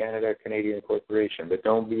you're in Canada, a Canadian corporation. But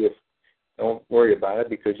don't worry about it,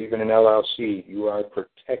 because even an LLC, you are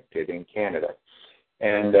protected in Canada.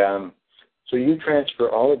 And so you transfer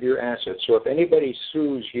all of your assets. So if anybody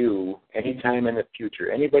sues you anytime in the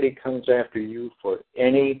future, anybody comes after you for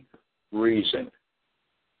any reason,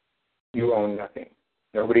 you own nothing.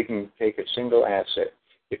 Nobody can take a single asset.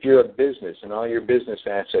 If you're a business and all your business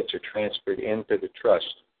assets are transferred into the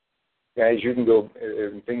trust, guys, you can go,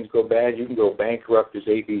 if things go bad, you can go bankrupt as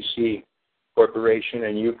ABC Corporation,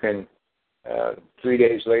 and you can, 3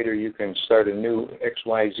 days later, you can start a new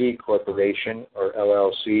XYZ Corporation or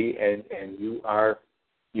LLC, and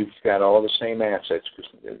you've got all the same assets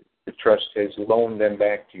because the trust has loaned them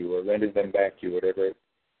back to you or rented them back to you,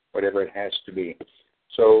 whatever it has to be.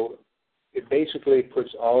 So it basically puts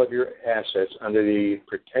all of your assets under the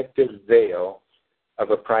protective veil of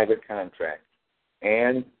a private contract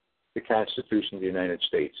and the Constitution of the United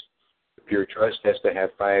States. The pure trust has to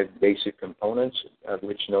have 5 basic components of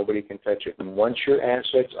which nobody can touch it. And once your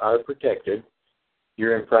assets are protected,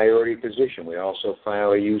 you're in priority position. We also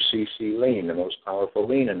file a UCC lien, the most powerful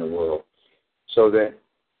lien in the world, so that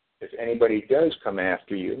if anybody does come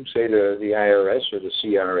after you, say the IRS or the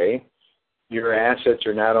CRA, your assets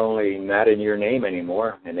are not only not in your name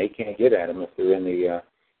anymore, and they can't get at them if they're in the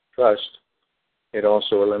trust. It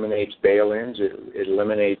also eliminates bail-ins. It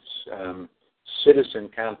eliminates citizen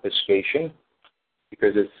confiscation,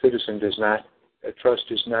 because a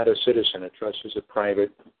trust is not a citizen. A trust is a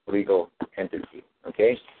private legal entity.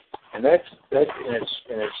 Okay, and that's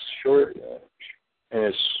in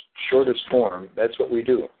its shortest form. That's what we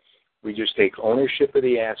do. We just take ownership of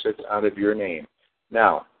the assets out of your name.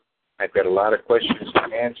 Now, I've got a lot of questions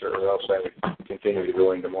to answer, or else I would continue to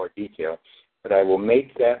go into more detail. But I will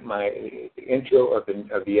make that the intro of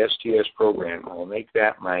the STS program. I will make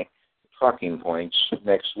that my talking points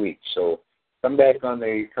next week. So come back on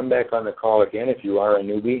the call again if you are a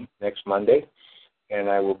newbie next Monday, and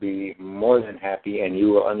I will be more than happy, and you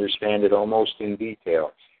will understand it almost in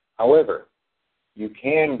detail. However, you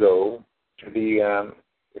can go to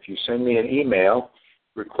if you send me an email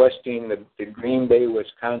requesting the Green Bay,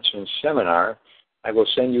 Wisconsin seminar, I will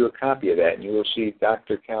send you a copy of that, and you will see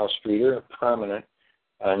Dr. Cal Streeter, a prominent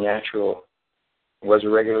was a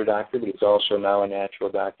regular doctor, but he's also now a natural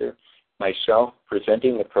doctor. Myself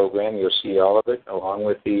presenting the program, you'll see all of it, along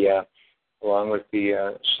with the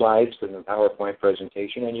slides from the PowerPoint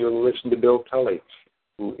presentation, and you'll listen to Bill Tully,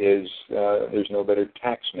 who is there's no better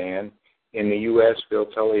tax man in the U.S. Bill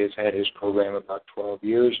Tully has had his program about 12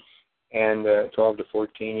 years, and 12 to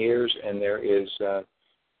 14 years, and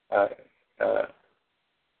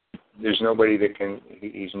there's nobody that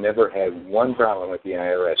he's never had one problem with the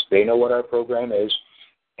IRS. They know what our program is,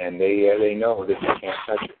 and they know that they can't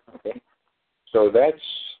touch it. Okay, so that's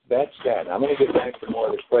that. I'm going to get back to more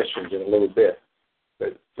of the questions in a little bit,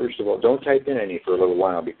 but first of all, don't type in any for a little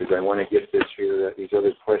while, because I want to get these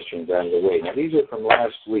other questions out of the way. Now, these are from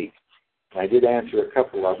last week. I did answer a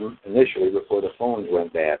couple of them initially before the phones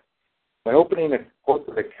went bad. When opening a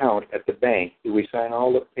corporate account at the bank, do we sign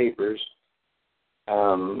all the papers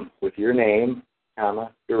with your name,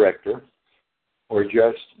 director, or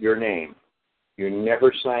just your name? You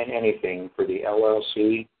never sign anything for the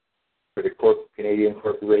LLC, for the Canadian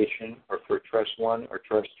Corporation, or for Trust 1 or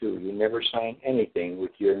Trust 2. You never sign anything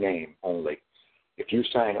with your name only. If you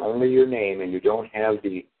sign only your name and you don't have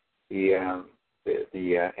the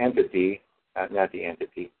entity, not the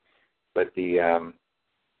entity, but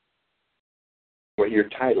what your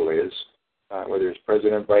title is, whether it's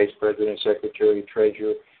president, vice president, secretary,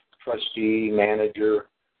 treasurer, trustee, manager,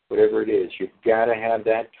 whatever it is, you've got to have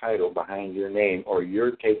that title behind your name, or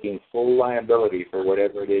you're taking full liability for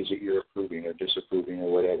whatever it is that you're approving or disapproving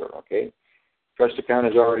or whatever, okay? Trust account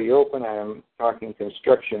is already open. I am talking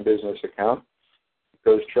construction business account,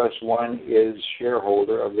 because Trust 1 is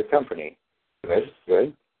shareholder of the company.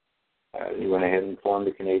 Good. You went ahead and formed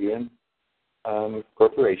a Canadian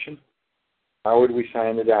corporation. How would we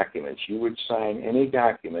sign the documents? You would sign any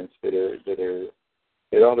documents that are.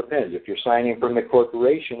 It all depends. If you're signing from the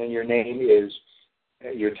corporation and your name is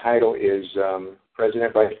your title is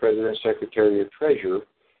President, Vice President, Secretary, or Treasurer,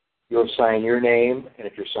 you'll sign your name, and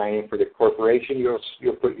if you're signing for the corporation,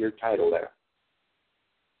 you'll put your title there.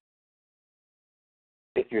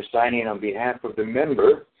 If you're signing on behalf of the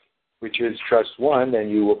member, which is Trust 1, then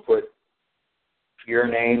you will put your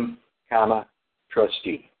name, comma,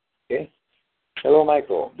 trustee. Okay? Hello,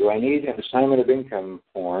 Michael. Do I need an assignment of income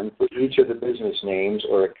form for each of the business names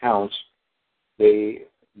or accounts they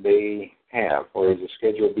have, or is a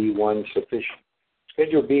Schedule B1 sufficient?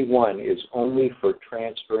 Schedule B1 is only for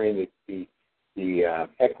transferring the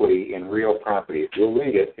equity in real property. If you'll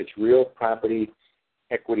read it, it's real property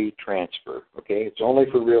equity transfer. Okay? It's only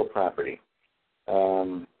for real property.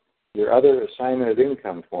 Your other assignment of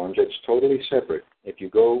income forms, it's totally separate. If you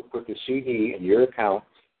go put the CD in your account,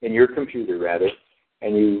 in your computer rather,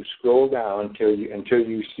 and you scroll down until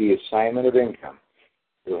you see assignment of income,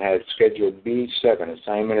 you'll have Schedule B7,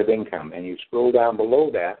 assignment of income, and you scroll down below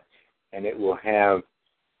that, and it will have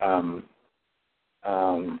an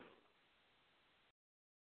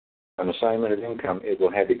assignment of income. It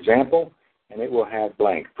will have example, and it will have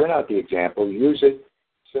blank. Print out the example, use it,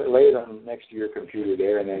 lay it on next to your computer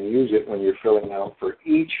there, and then use it when you're filling out for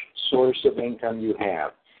each source of income you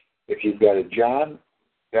have. If you've got a job,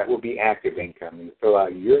 that will be active income. You fill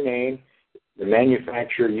out your name, the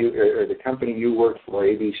manufacturer or the company you work for,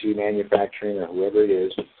 ABC Manufacturing or whoever it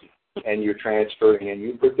is, and you're transferring, and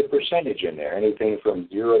you put the percentage in there, anything from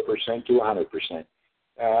 0% to 100%.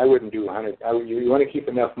 I wouldn't do 100. You want to keep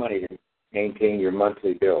enough money to maintain your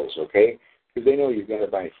monthly bills, okay? Because they know you've got to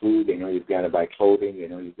buy food, they know you've got to buy clothing, they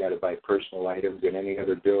know you've got to buy personal items and any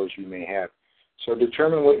other bills you may have. So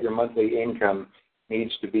determine what your monthly income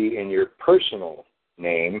needs to be in your personal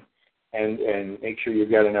name, and make sure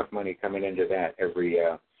you've got enough money coming into that every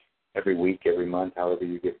week, every month, however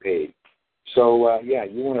you get paid. So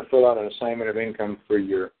you want to fill out an assignment of income for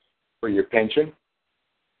your pension,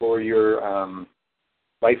 for your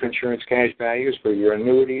life insurance cash values, for your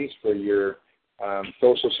annuities, for your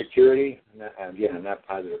Social Security. Again, I'm not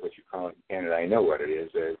positive what you call it in Canada. I know what it is.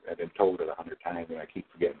 I've been told it 100 times, and I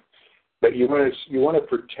keep forgetting. But you want to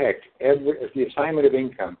protect the assignment of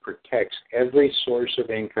income protects every source of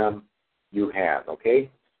income you have. Okay,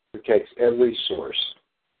 protects every source.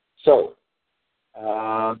 So,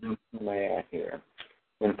 where am I at here?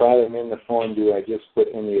 When filing in the form, do I just put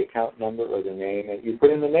in the account number or the name? You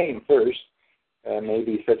put in the name first.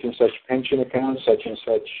 Maybe such and such pension account, such and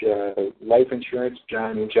such life insurance,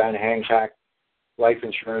 John Hancock life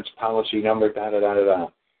insurance policy number,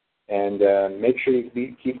 and make sure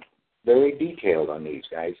you keep very detailed on these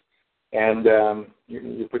guys, and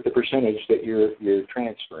you put the percentage that you're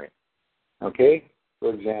transferring. Okay.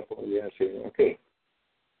 For example, okay.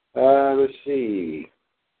 Let's see.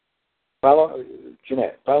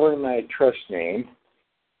 Jeanette, following my trust name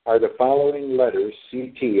are the following letters: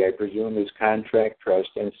 CT, I presume is contract trust,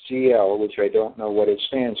 and CL, which I don't know what it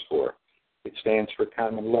stands for. It stands for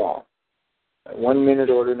common law. 1 minute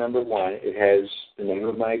order number 1, it has the name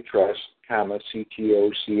of my trust, comma,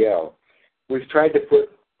 CTOCL. We've tried to put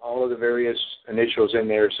all of the various initials in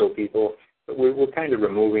there so people, but we're kind of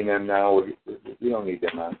removing them now. We don't need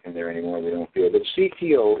them in there anymore, we don't feel. But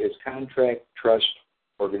CTO is Contract Trust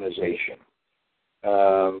Organization.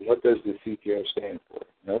 What does the CTO stand for?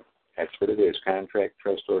 Nope, that's what it is, Contract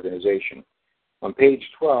Trust Organization. On page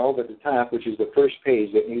 12 at the top, which is the first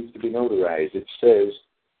page that needs to be notarized, it says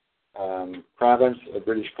Province of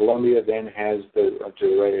British Columbia, then has to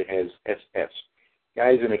the right it has SS.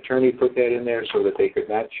 Guys, an attorney put that in there so that they could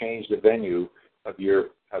not change the venue of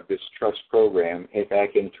this trust program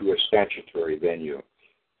back into a statutory venue.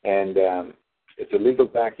 And it's a legal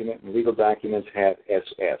document, and legal documents have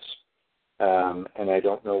SS. And I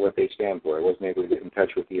don't know what they stand for. I wasn't able to get in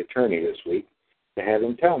touch with the attorney this week to have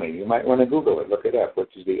him tell me. You might want to Google it, look it up.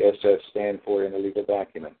 What does the SS stand for in a legal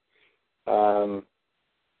document?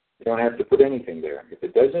 You don't have to put anything there. If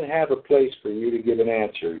it doesn't have a place for you to give an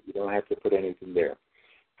answer, you don't have to put anything there.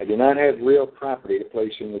 I do not have real property to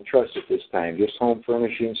place in the trust at this time, just home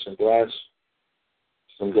furnishings, some glass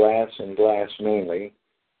and glass mainly.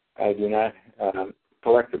 I do not,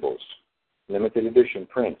 collectibles, limited edition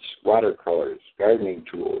prints, watercolors, gardening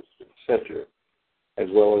tools, etc., as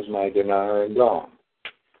well as my dinar and gong.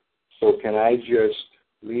 So can I just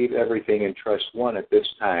leave everything in Trust 1 at this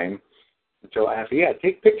time until after? Yeah,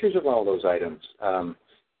 take pictures of all those items.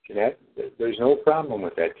 Jeanette, there's no problem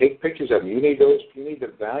with that. Take pictures of them. You need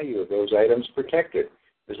the value of those items protected,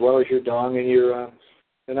 as well as your dong and your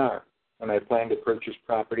dinar. When I plan to purchase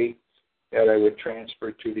property that I would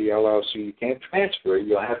transfer to the LLC, you can't transfer it.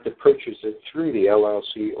 You'll have to purchase it through the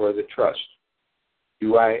LLC or the trust.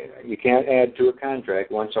 You can't add to a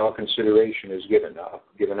contract once all consideration is given up.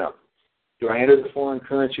 Do I enter the foreign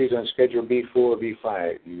currencies on Schedule B4 or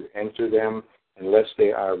B5? You enter them unless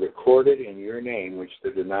they are recorded in your name, which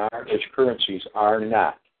currencies are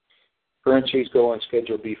not. Currencies go on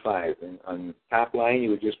Schedule B5. And on the top line, you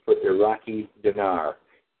would just put Iraqi dinar.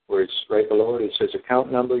 Where it's right below it, it says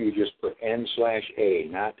account number, you just put N/A,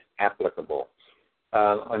 not applicable.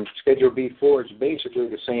 On Schedule B4, it's basically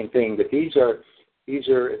the same thing, but these are,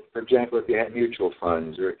 for example, if you have mutual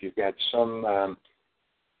funds or if you've got some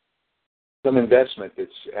investment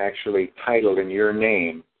that's actually titled in your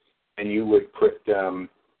name, and you would put the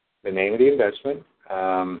name of the investment,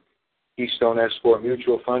 Keystone S4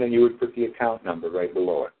 Mutual Fund, and you would put the account number right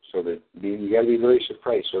below it. So that you got to be very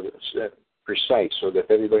precise, so that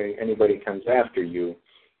if anybody comes after you,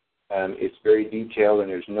 it's very detailed and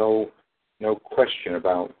there's no question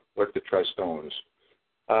about what the trust owns.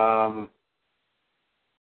 I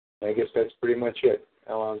guess that's pretty much it.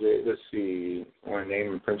 LLJ, let's see,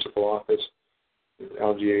 name and principal office.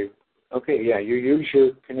 LGA. Okay, yeah, you use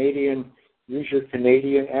your Canadian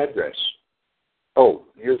address. Oh,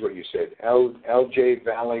 here's what you said. LJ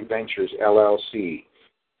Valley Ventures LLC,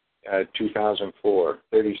 2004,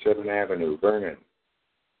 37th Avenue, Vernon.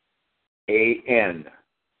 AN.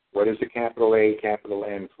 What is the capital A, capital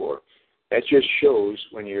N for? That just shows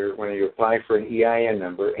when you apply for an EIN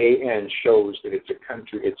number, AN shows that it's a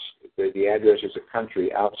country. The address is a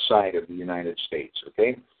country outside of the United States.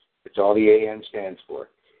 Okay, it's all the AN stands for.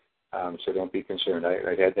 So don't be concerned.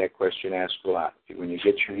 I've had that question asked a lot. When you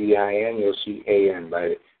get your EIN, you'll see AN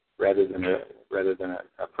rather than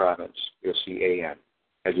a province. You'll see AN.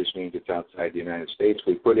 That just means it's outside the United States.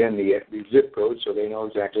 We put in the zip code so they know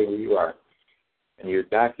exactly who you are, and your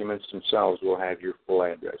documents themselves will have your full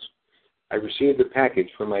address. I received a package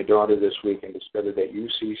from my daughter this week and discovered that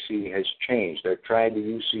UCC has changed. I've tried the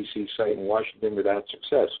UCC site in Washington without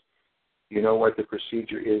success. You know what the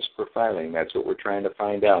procedure is for filing? That's what we're trying to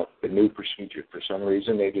find out, the new procedure. For some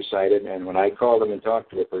reason, they decided, and when I called them and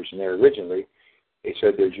talked to the person there originally, they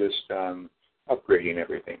said they're just upgrading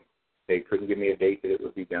everything. They couldn't give me a date that it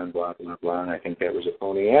would be done, blah, blah, blah, and I think that was a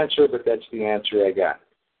phony answer, but that's the answer I got.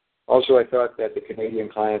 Also, I thought that the Canadian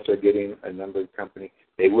clients are getting a numbered company.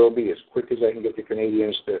 They will be as quick as I can get the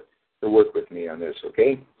Canadians to work with me on this,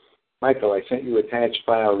 okay? Michael, I sent you an attached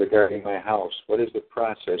file regarding my house. What is the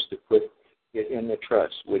process to put it in the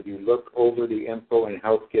trust? Would you look over the info and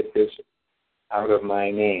help get this out of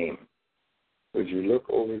my name? Would you look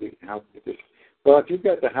over the help get this? Well, if you've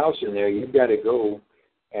got the house in there, you've got to go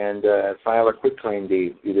and file a quitclaim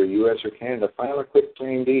deed, either U.S. or Canada. File a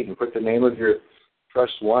quitclaim deed and put the name of your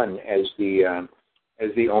trust one as the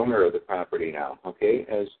owner of the property now, okay,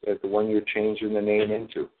 as the one you're changing the name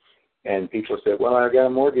into. And people said, well, I've got a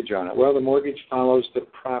mortgage on it. Well, the mortgage follows the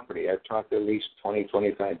property. I've talked to at least 20,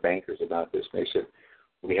 25 bankers about this, and they said,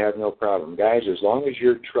 we have no problem. Guys, as long as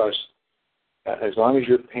your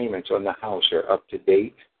payments on the house are up to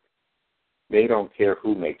date, they don't care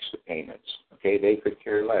who makes the payments, okay? They could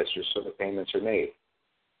care less just so the payments are made.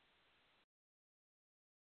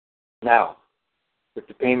 Now, if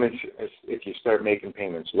the payments, if you start making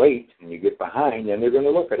payments late and you get behind, then they're going to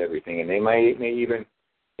look at everything, and they may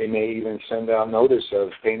even send out notice of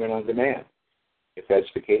payment on demand. If that's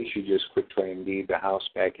the case, you just quitclaim deed the house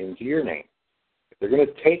back into your name. If they're going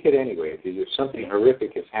to take it anyway, if something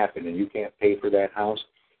horrific has happened and you can't pay for that house,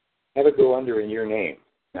 have it go under in your name,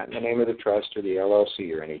 not in the name of the trust or the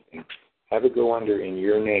LLC or anything. Have it go under in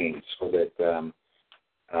your name so that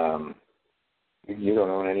you don't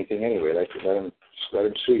own anything anyway. Let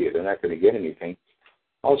them sue you. They're not going to get anything.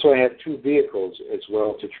 Also, I have two vehicles as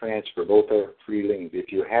well to transfer. Both are free liens.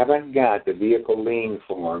 If you haven't got the vehicle lien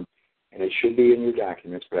form, and it should be in your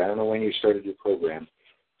documents, but I don't know when you started your program,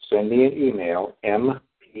 send me an email,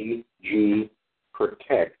 MPG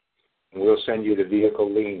Protect, and we'll send you the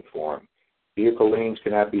vehicle lien form. Vehicle liens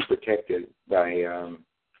cannot be protected by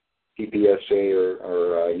PPSA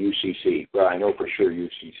or UCC. Well, I know for sure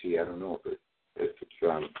UCC. I don't know if it's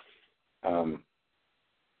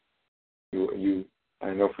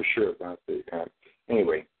I know for sure about the.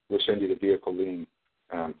 Anyway, we'll send you the vehicle lien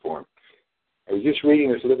form. I was just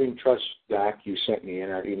reading this living trust doc you sent me in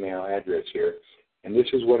our email address here, and this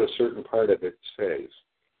is what a certain part of it says.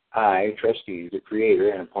 I, trustee, the creator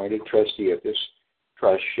and appointed trustee of this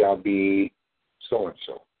trust, shall be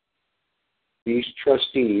so-and-so. These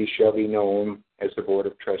trustees shall be known as the Board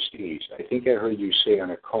of Trustees. I think I heard you say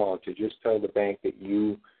on a call to just tell the bank that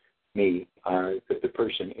that the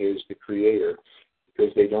person is the creator,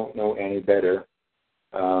 because they don't know any better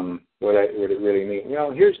what it really means.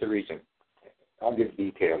 Well, here's the reason. I'll give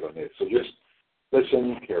detail on this. So just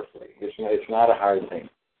listen carefully. It's not a hard thing.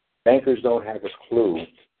 Bankers don't have a clue.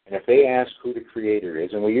 And if they ask who the creator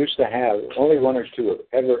is, and we used to have, only one or two have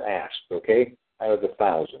ever asked, okay, out of the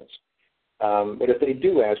thousands. But if they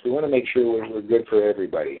do ask, we want to make sure we're good for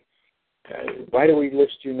everybody. Why do we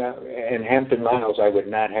list you now? And Hampton Miles, I would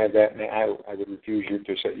not have that. I would refuse you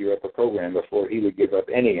to set you up a program before he would give up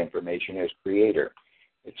any information as creator.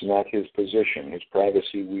 It's not his position. His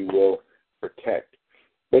privacy we will protect.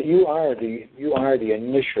 But you are the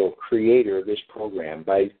initial creator of this program.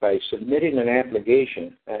 By submitting an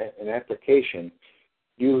application,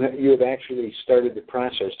 you have actually started the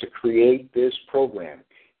process to create this program.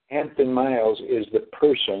 Hampton Miles is the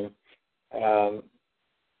person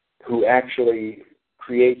who actually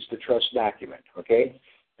creates the trust document, okay?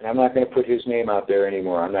 And I'm not going to put his name out there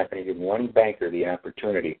anymore. I'm not going to give one banker the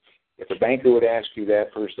opportunity. If a banker would ask you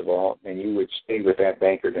that, first of all, and you would stay with that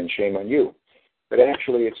banker, then shame on you. But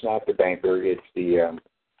actually, it's not the banker. It's the,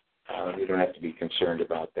 you don't have to be concerned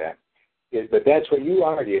about that. But that's what you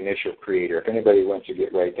are, the initial creator, if anybody wants to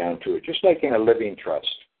get right down to it. Just like in a living trust.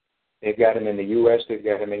 They've got them in the U.S., they've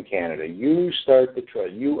got them in Canada. You start the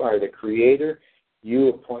trust. You are the creator.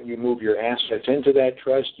 You move your assets into that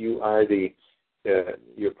trust. You are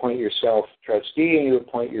you appoint yourself trustee and you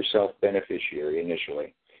appoint yourself beneficiary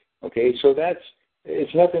initially. Okay, so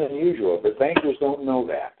it's nothing unusual, but bankers don't know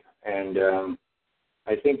that. And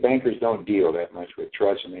I think bankers don't deal that much with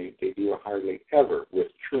trust, and they deal hardly ever with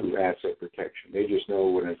true asset protection. They just know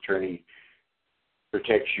when an attorney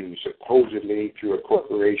protects you supposedly through a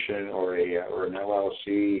corporation or an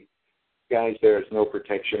LLC. Guys, there is no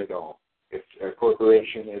protection at all. If a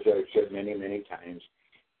corporation, as I've said many, many times,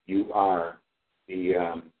 you are the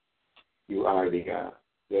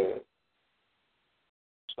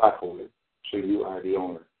stockholder, so you are the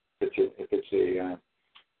owner. If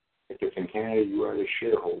it's in Canada, you are the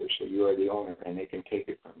shareholder, so you are the owner, and they can take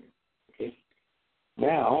it from you. Okay.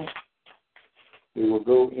 Now we will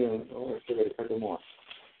go in. I still got a couple more.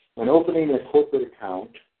 When opening a corporate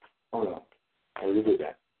account, I already did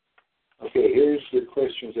that. Okay, here's your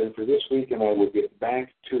questions, and for this week, and I will get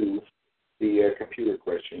back to the computer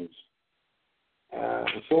questions.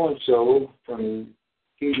 So-and-so from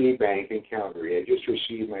TD Bank in Calgary. I just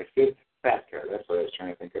received my 5th FATCA. That's what I was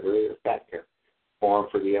trying to think of earlier, FATCA form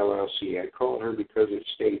for the LLC. I called her because it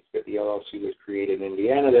states that the LLC was created in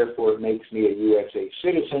Indiana, therefore it makes me a USA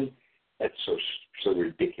citizen. That's so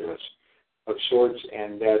ridiculous of sorts,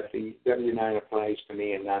 and that the W-9 applies to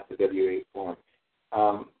me and not the W-8 form.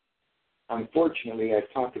 Unfortunately, I've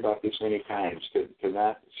talked about this many times,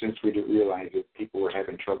 since we didn't realize that people were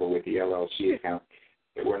having trouble with the LLC account,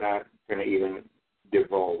 that we're not going to even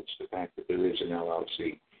divulge the fact that there is an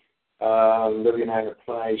LLC. W-9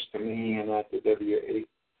 applies to me and not the W-8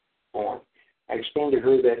 form. I explained to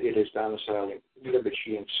her that it is domiciled in Canada, but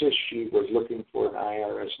she insists she was looking for an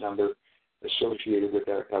IRS number associated with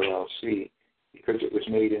our LLC because it was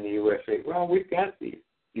made in the USA. Well,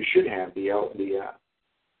 you should have the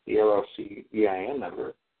LLC EIN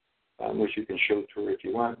number, which you can show to her if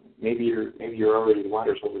you want. Maybe you're already the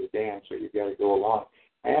water's over the dam, so you've got to go along.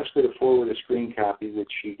 I asked her to forward a screen copy,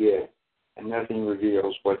 which she did, and nothing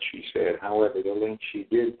reveals what she said. However, the link she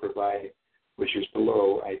did provide, which is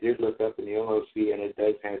below, I did look up in the LLC, and it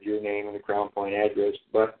does have your name and the Crown Point address,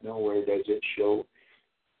 but nowhere does it show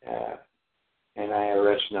an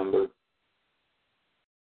IRS number.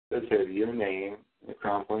 It does have your name and the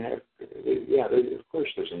Crown Point address. Yeah, of course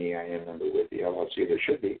there's an EIN number with the LLC. There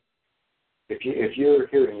should be. If you're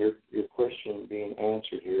hearing your question being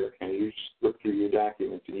answered here, and you look through your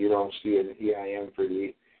documents and you don't see an EIN for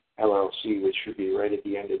the LLC, which should be right at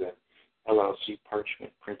the end of the LLC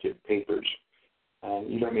parchment printed papers,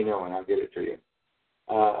 you let me know and I'll get it to you.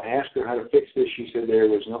 I asked her how to fix this. She said there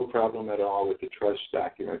was no problem at all with the trust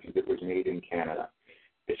document that was made in Canada.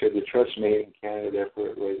 They said the trust made in Canada, therefore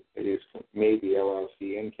it is made the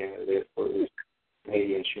LLC in Canada, therefore it was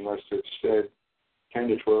Canadian. She must have said 10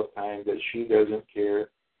 to 12 times that she doesn't care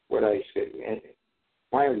what I say. And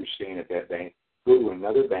why are you staying at that bank? Go to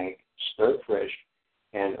another bank, start fresh,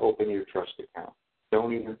 and open your trust account.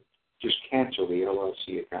 Don't even just cancel the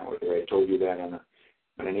LLC account with her. I told you that on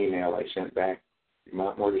an email I sent back.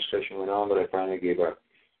 More discussion went on, but I finally gave up.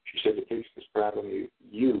 She said to fix this problem,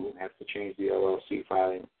 you have to change the LLC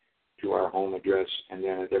filing to our home address, and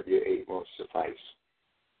then a W-8 will suffice.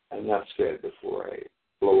 Enough said before I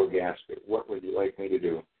blow a gasket. What would you like me to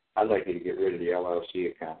do? I'd like you to get rid of the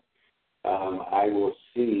LLC account. I will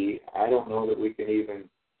see. I don't know that we can even.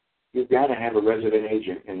 You've got to have a resident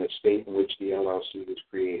agent in the state in which the LLC was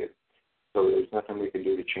created. So there's nothing we can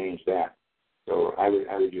do to change that. So I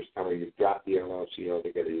would just tell her you dropped the LLC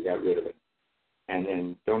altogether. You got rid of it. And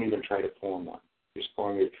then don't even try to form one. Just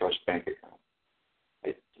form your trust bank account.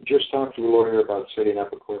 I just talked to a lawyer about setting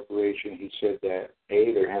up a corporation. He said that,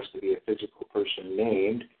 A, there has to be a physical person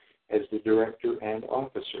named as the director and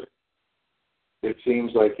officer. It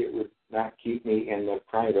seems like it would not keep me in the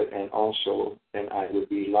private, and also then I would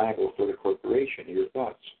be liable for the corporation. Your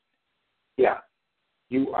thoughts? Yeah,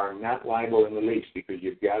 you are not liable in the least, because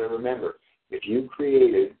you've got to remember, if you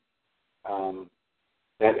created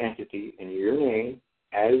that entity in your name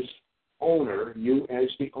as owner, you as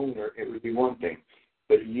the owner, it would be one thing.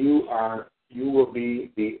 But you will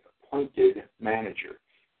be the appointed manager.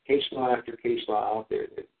 Case law after case law out there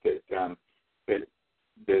that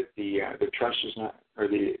the trust is not, or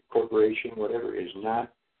the corporation, whatever, is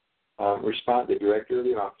not the director or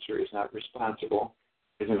the officer is not responsible,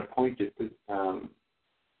 is an appointed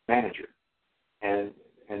manager, and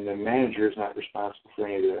the manager is not responsible for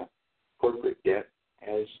any of the corporate debt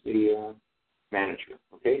as the manager.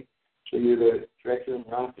 Okay, so you're the director and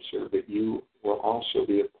the officer, but you will also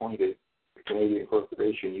be appointed. The Canadian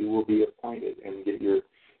corporation, you will be appointed and get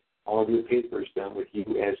all of your papers done with you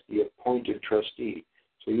as the appointed trustee.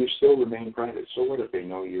 So you still remain private. So what if they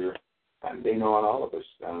know they know on all of us,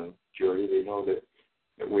 Jody, they know that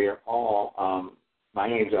we are all, my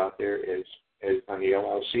name's out there as on the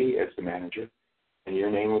LLC as the manager, and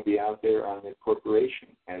your name will be out there on the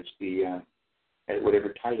corporation as the, at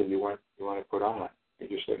whatever title you want to put on it. You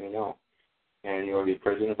just let me know. And you want to be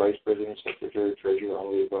president, vice president, secretary, treasurer, all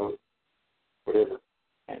of the above, whatever.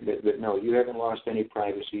 But no, you haven't lost any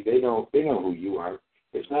privacy. They know who you are.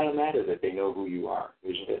 It's not a matter that they know who you are.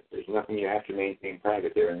 There's nothing you have to maintain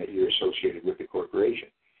private there, and that you're associated with the corporation.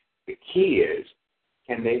 The key is,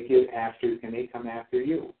 can they come after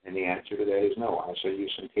you? And the answer to that is no. I'll show you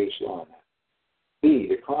some case law on that. B,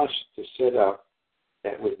 the cost to set up,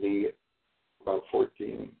 that would be about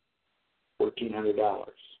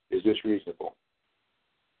 $1,400. Is this reasonable?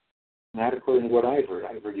 Not according to what I've heard.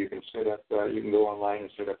 I've heard you can set up, you can go online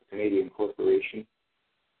and set up a Canadian corporation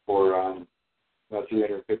for about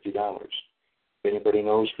 $350. If anybody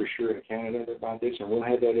knows for sure in Canada about this, and we'll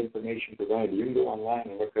have that information provided. You can go online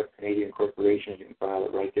and look up Canadian corporations. You can file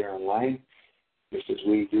it right there online, just as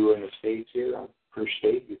we do in the States here. Per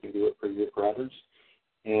state, you can do it per your province.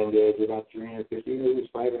 And it's about $350, maybe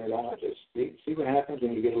it's $500. See what happens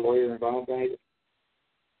when you get a lawyer involved, guys?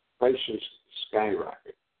 Prices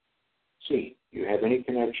skyrocket. C, you have any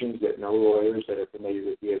connections that know lawyers that are familiar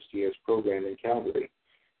with the STS program in Calgary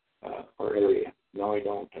or area? No, I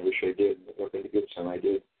don't. I wish I did. But looking to get some. I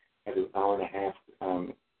did have an hour and a half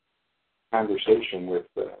conversation with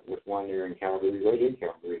one there in Calgary, right in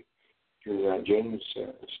Calgary, through James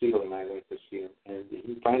Steele, and I went to see him. And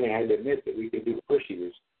he finally had to admit that we could do push. He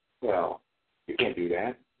was, well, you can't do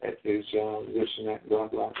that. That is this and that, blah,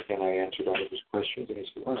 blah. And I answered all of his questions, and he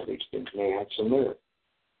said, one of these things may have some merit.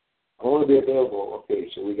 I want to be available. Okay,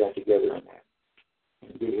 so we got together on that.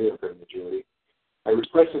 And good hearing from the jury. I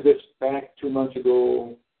requested this back 2 months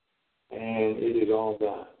ago, and it is all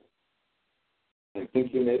done. I'm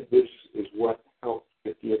thinking that this is what helped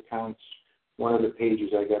get the accounts. One of the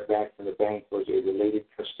pages I got back from the bank was a related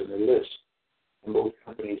customer list. And both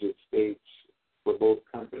companies, it states, for both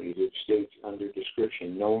companies, it states under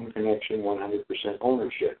description, known connection, 100%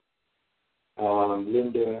 ownership.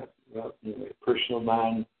 Linda, well, personal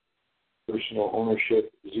non-personal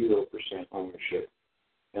ownership, 0% ownership.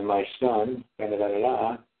 And my son,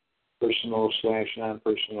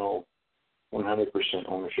 personal/non-personal, 100%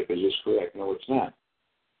 ownership. Is this correct? No, it's not.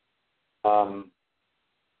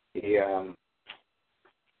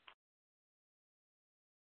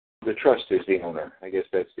 The trust is the owner. I guess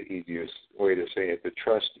that's the easiest way to say it. The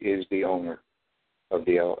trust is the owner of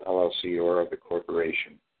the LLC or of the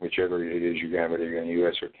corporation, whichever it is you got, whether you're in the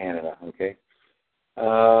U.S. or Canada, okay?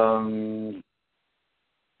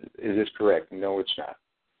 Is this correct? No, it's not.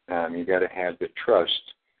 You got to have the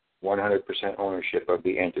trust, 100% ownership of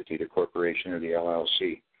the entity, the corporation or the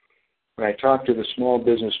LLC. When I talked to the small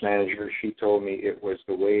business manager, she told me it was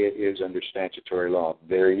the way it is under statutory law.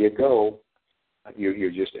 There you go.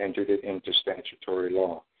 You just entered it into statutory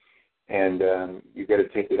law. And you got to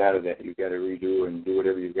take it out of that. You got to redo and do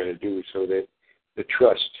whatever you've got to do so that the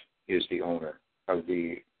trust is the owner of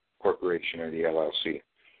the corporation or the LLC.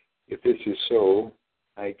 If this is so,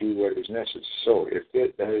 I do what is necessary. So if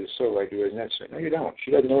that is so, I do what is necessary. No, you don't.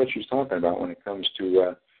 She doesn't know what she's talking about when it comes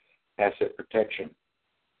to asset protection.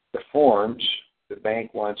 The forms the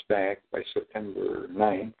bank wants back by September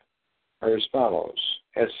 9th are as follows.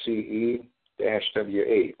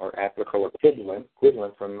 SCE-W8, or applicable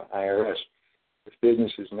equivalent from IRS. If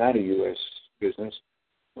business is not a U.S. business,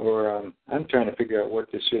 Or I'm trying to figure out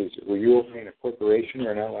what this is. Were you opening a corporation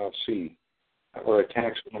or an LLC? Or a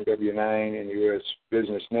tax form W-9 in your U.S.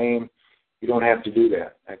 business name? You don't have to do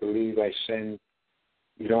that. I believe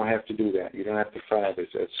you don't have to do that. You don't have to file this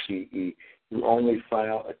as CE. You only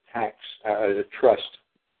file a trust.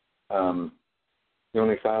 You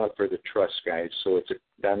only file it for the trust, guys. So it's a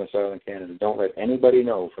domicile in Canada. Don't let anybody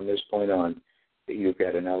know from this point on that you've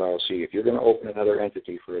got an LLC. If you're going to open another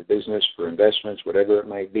entity for a business, for investments, whatever it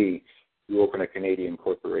might be, you open a Canadian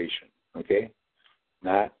corporation, okay?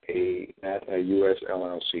 Not a U.S.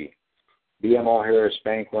 LLC. BMO Harris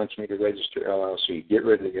Bank wants me to register LLC. Get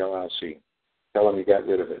rid of the LLC. Tell them you got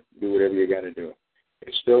rid of it. Do whatever you got to do.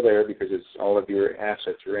 It's still there because it's all of your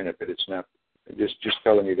assets are in it, but it's not. Just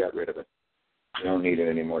tell them you got rid of it. You don't need it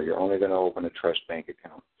anymore. You're only going to open a trust bank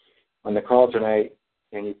account. On the call tonight,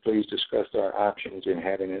 can you please discuss our options in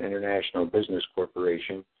having an international business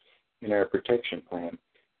corporation in our protection plan?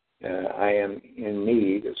 I am in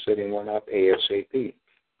need of setting one up ASAP.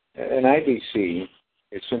 An IBC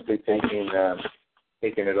is simply taking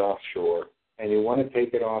it offshore, and you want to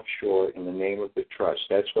take it offshore in the name of the trust.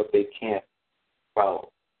 That's what they can't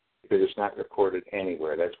follow because it's not recorded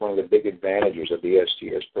anywhere. That's one of the big advantages of the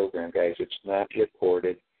STS program, guys. It's not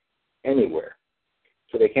recorded anywhere.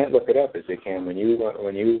 So they can't look it up as they can. When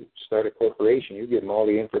you start a corporation, you give them all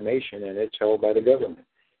the information, and it's held by the government.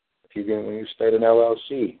 When you start an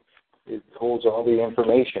LLC, it holds all the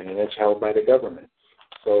information, and it's held by the government.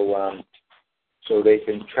 So they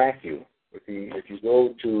can track you. If you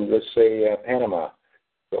go to, let's say, Panama,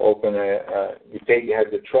 to open you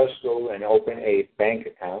have the trust go and open a bank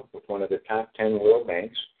account with one of the top 10 world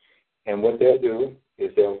banks, and what they'll do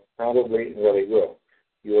is they will.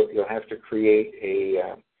 You'll have to create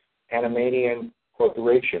a Panamanian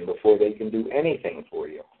corporation before they can do anything for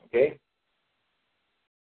you, okay?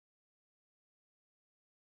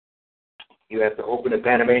 You have to open a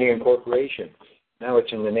Panamanian corporation. Now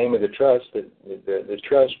it's in the name of the trust. The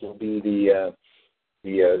trust will be the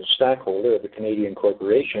stockholder of the Canadian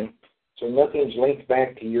corporation. So nothing's linked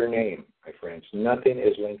back to your name, my friends. Nothing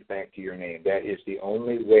is linked back to your name. That is the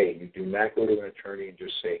only way. You do not go to an attorney and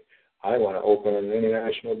just say, I want to open an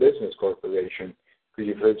international business corporation because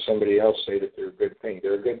you've heard somebody else say that they're a good thing.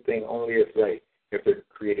 They're a good thing only if they're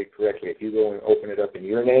created correctly. If you go and open it up in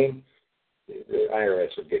your name, the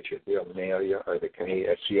IRS will get you. They'll mail you, or the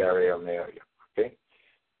Canadian CRA will mail you. Okay?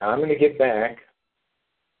 Now I'm going to get back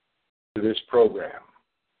to this program,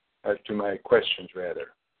 to my questions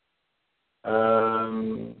rather.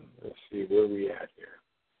 Let's see, where are we at here?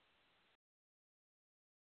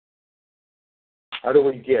 How do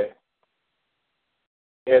we get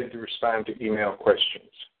Ed to respond to email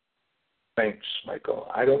questions? Thanks, Michael.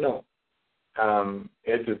 I don't know.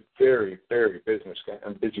 Ed's a very, very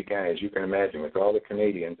busy guy, as you can imagine, with all the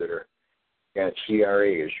Canadians that are got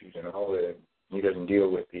CRA issues and all that. He doesn't deal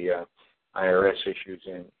with the IRS issues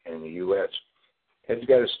in the U.S. Ed's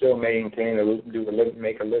got to still make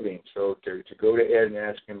a living. So to go to Ed and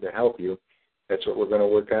ask him to help you, that's what we're going to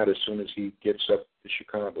work out as soon as he gets up to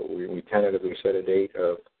Chicago. We tentatively set a date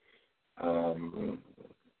of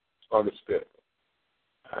August 5th.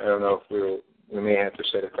 I don't know if we may have to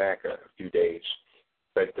set it back a few days,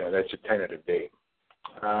 but that's a tentative date.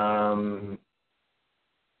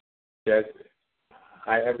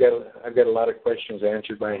 I've got a lot of questions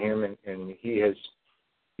answered by him, and he's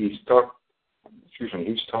talked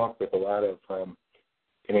with a lot of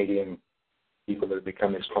Canadian people that have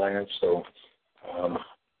become his clients. So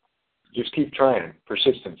just keep trying.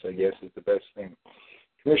 Persistence, I guess, is the best thing.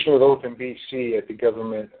 Commissioner of Oath in BC at the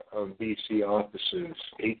Government of BC offices,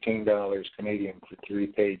 $18 Canadian for 3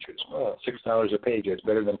 pages. Well, $6 a page. That's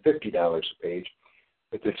better than $50 a page.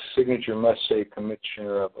 But the signature must say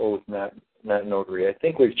Commissioner of Oath, not notary. I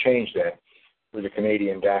think we've changed that for the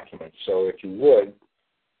Canadian documents. So if you would,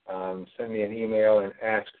 send me an email and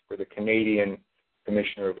ask for the Canadian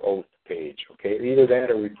Commissioner of Oath page. Okay, either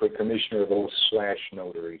that or we put Commissioner of Oath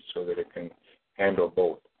 /notary so that it can handle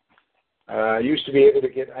both. I used to be able to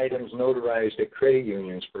get items notarized at credit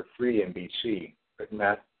unions for free in BC, but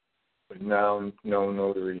now no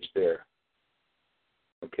notaries there.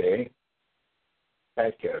 Okay.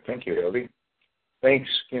 Thank you, Hildy. Thanks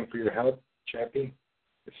again for your help, Chappie.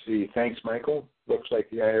 Let's see. Thanks, Michael. Looks like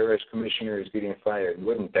the IRS commissioner is getting fired.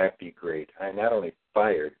 Wouldn't that be great? Not only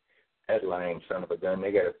fired, that lying son of a gun.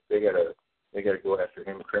 They gotta go after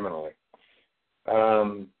him criminally.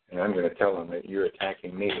 And I'm going to tell him that you're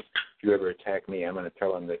attacking me. If you ever attack me, I'm going to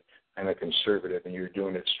tell him that I'm a conservative and you're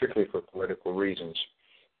doing it strictly for political reasons.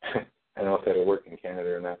 I don't know if that'll work in Canada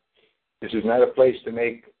or not. This is not a place to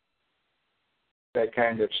make that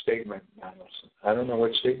kind of statement, Donaldson. I don't know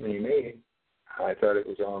what statement you made. I thought it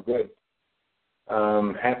was all good.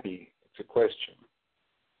 Happy. It's a question.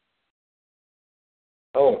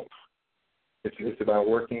 Oh, it's about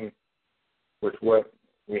working with what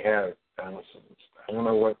we have, Donaldson. I don't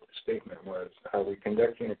know what the statement was. Are we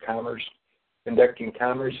conducting commerce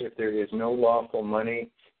if there is no lawful money?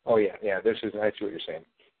 Oh, yeah, I see what you're saying.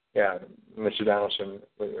 Yeah, Mr. Donaldson,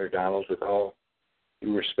 or Donald, with all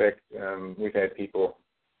due respect, we've had people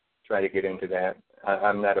try to get into that.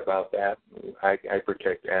 I'm not about that. I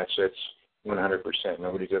protect assets 100%.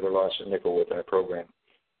 Nobody's ever lost a nickel with our program.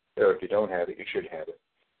 So if you don't have it, you should have it.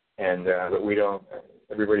 And but we don't.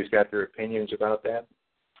 Everybody's got their opinions about that,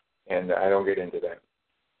 and I don't get into that.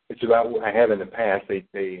 It's about what I have in the past.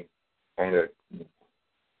 They kind of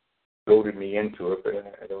goaded me into it, but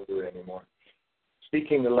I don't do it anymore.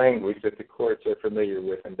 Speaking the language that the courts are familiar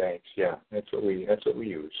with in banks, yeah, that's what we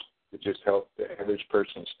use to just help the average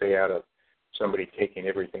person stay out of somebody taking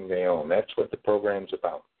everything they own. That's what the program's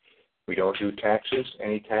about. We don't do taxes.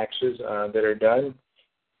 Any taxes that are done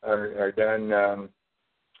are done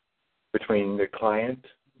between the client,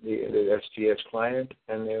 the STS client,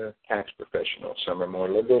 and the tax professional. Some are more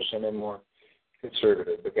liberal, some are more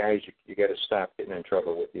conservative. But guys, you got to stop getting in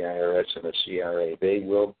trouble with the IRS and the CRA. They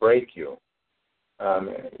will break you.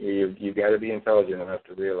 You've got to be intelligent enough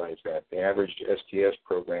to realize that. The average STS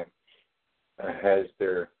program has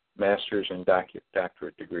their master's and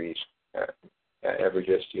doctorate degrees. Average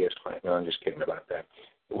STS client. No, I'm just kidding about that.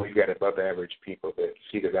 But we've got above average people that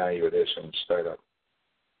see the value of this and start up.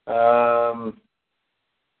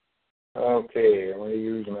 Okay, I want to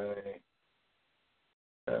use my...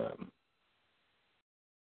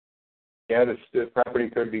 the property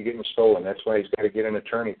could be getting stolen. That's why he's got to get an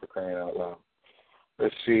attorney, for crying out loud.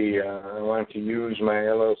 Let's see, I want to use my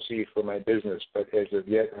LLC for my business, but as of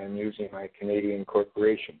yet, I'm using my Canadian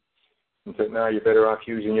corporation. Until now, you're better off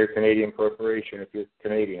using your Canadian corporation if you're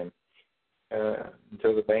Canadian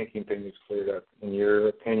until the banking thing is cleared up. In your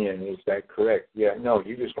opinion, is that correct? Yeah, no,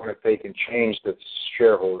 you just want to take and change the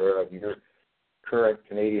shareholder of your current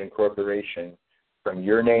Canadian corporation from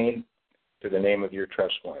your name to the name of your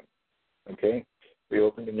trust fund. Okay? We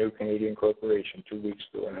opened a new Canadian corporation 2 weeks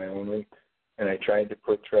ago, and I tried to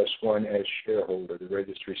put Trust One as shareholder. The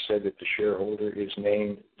registry said that the shareholder is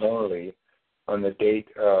named only on the date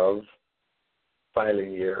of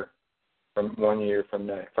filing year from 1 year from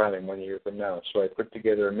now, filing 1 year from now. So I put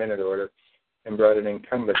together a minute order and brought an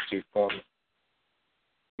incumbency form.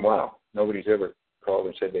 Wow, nobody's ever called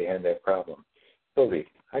and said they had that problem. Toby,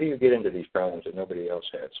 how do you get into these problems that nobody else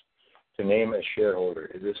has? To name a shareholder,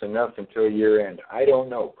 is this enough until year end? I don't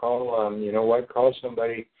know. Call, you know what? Call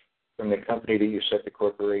somebody from the company that you set the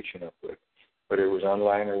corporation up with, whether it was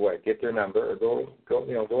online or what. Get their number or go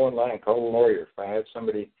online. Call a lawyer. If I have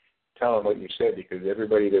somebody tell them what you said, because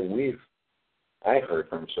everybody that I've heard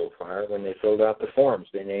from so far, when they filled out the forms,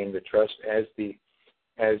 they named the trust as the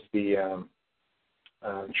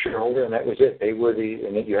shareholder, and that was it. They were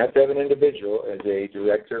and you have to have an individual as a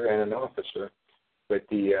director and an officer, but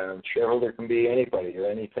the shareholder can be anybody or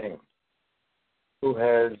anything. Who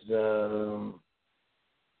has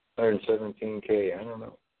 117K? I don't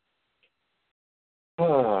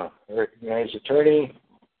know. Recognized attorney.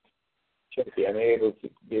 Chappie, I'm able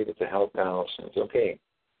to help Allison. Okay.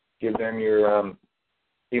 Give them your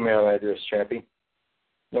email address, Chappie.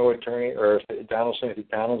 No attorney, or Donaldson, if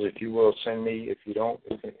you will send me, if you don't,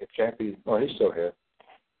 if Chappie, he's still here.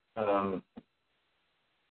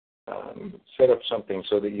 Set up something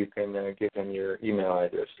so that you can give them your email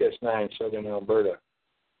address. Guest 9, Southern Alberta,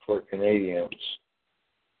 for Canadians.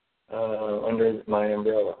 Under my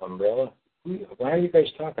umbrella. Umbrella? Why are you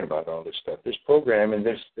guys talking about all this stuff? This program and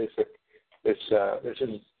this is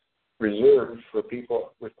reserved for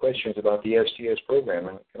people with questions about the STS program.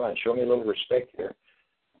 And come on, show me a little respect here.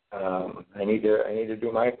 I need to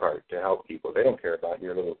do my part to help people. They don't care about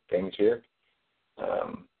your little things here.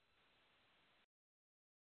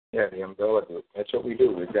 The umbrella group. That's what we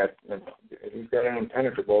do. We've got an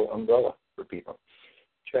impenetrable umbrella for people.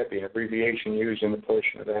 Chappie, an abbreviation used in the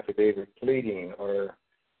portion of affidavit pleading or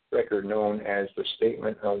record known as the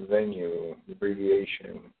statement of venue. The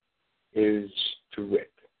abbreviation is to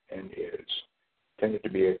wit and is intended to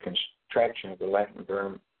be a contraction of the Latin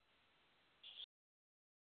verb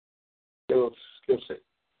skill set,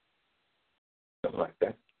 something like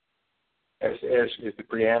that. SS is the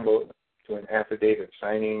preamble to an affidavit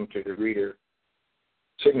signifying to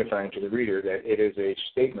the reader that it is a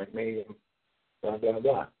statement made in blah, blah,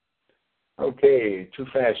 blah. Okay, too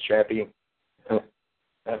fast, Chappie.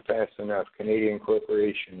 Not fast enough. Canadian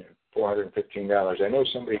corporation, $415. I know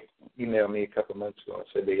somebody emailed me a couple months ago and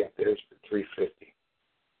said they got theirs for $350.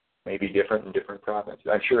 Maybe different in different provinces.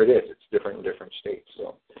 I'm sure it is. It's different in different states.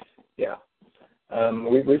 So, yeah.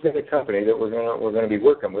 We've got a company that we're going to be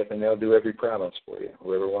working with, and they'll do every province for you,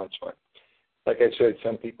 whoever wants one. Like I said,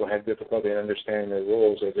 some people have difficulty in understanding their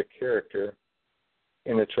roles as a character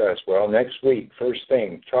in the trust. Well, next week, first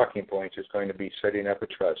thing, talking points is going to be setting up a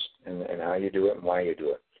trust and how you do it and why you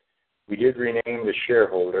do it. We did rename the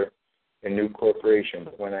shareholder in new corporation,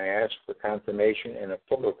 but when I asked for confirmation and a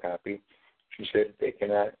photocopy, she said they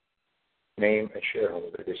cannot name a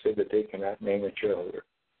shareholder. They said that they cannot name a shareholder.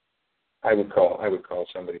 I would call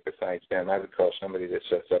somebody besides them. I would call somebody that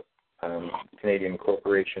sets up Canadian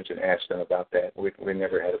corporations and ask them about that. We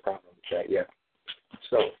never had a problem with that yet.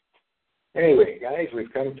 So, anyway, guys,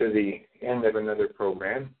 we've come to the end of another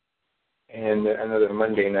program and another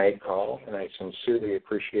Monday night call, and I sincerely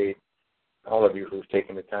appreciate all of you who've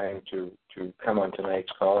taken the time to come on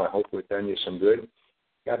tonight's call. I hope we've done you some good.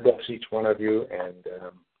 God bless each one of you, and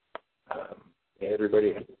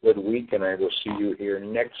everybody have a good week, and I will see you here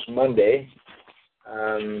next Monday.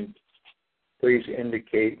 Please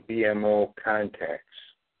indicate BMO contacts.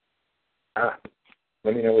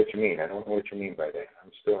 Let me know what you mean. I don't know what you mean by that.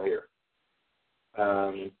 I'm still here.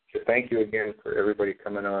 So thank you again for everybody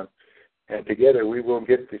coming on. And together we will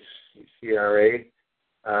get this CRA.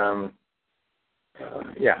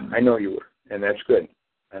 Yeah, I know you were, and that's good.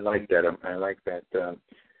 I like that. I like that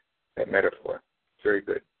metaphor. Very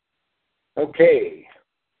good. Okay,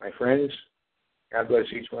 my friends, God bless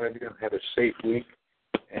each one of you. Have a safe week,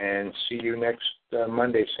 and see you next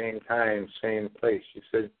Monday, same time, same place. You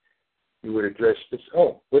said you would address this.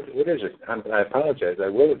 Oh, what is it? I apologize. I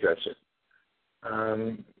will address it.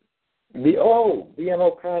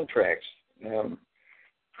 BMO contracts.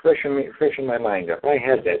 Freshen my mind up. I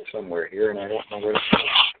had that somewhere here, and I don't know where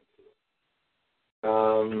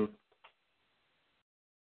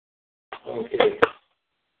it's okay.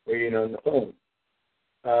 Waiting on the phone.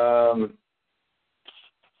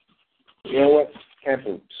 You know what?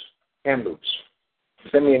 Camboots.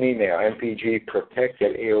 Send me an email,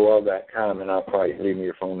 mpgprotect@aol.com, and I'll probably leave me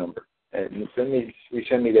your phone number. And send me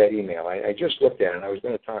that email. I just looked at it, and I was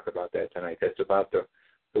going to talk about that tonight. That's about the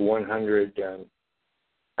 100,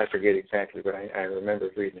 I forget exactly, but I remember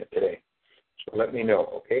reading it today. So let me know,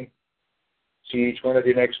 okay? See each one of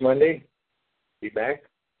you next Monday. Be back.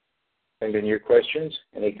 Send in your questions,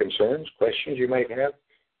 any concerns, questions you might have.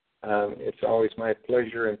 It's always my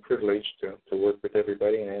pleasure and privilege to work with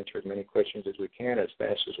everybody and answer as many questions as we can, as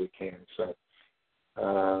fast as we can. So,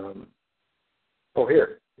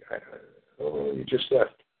 here. You just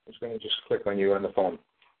left. I was going to just click on you on the phone.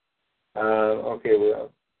 Okay,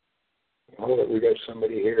 well, hold it. We got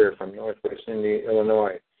somebody here from Northwest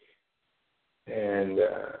Illinois. And, is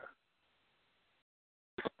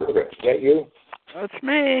that you? That's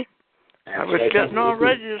me. I was getting all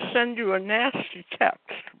ready to send you a nasty text,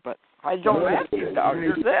 but I don't have you now.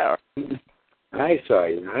 You're there. I saw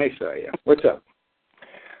you. What's up?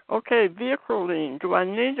 Okay, vehicle lien. Do I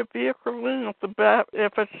need a vehicle lien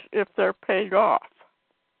if they're paid off?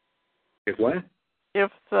 If what?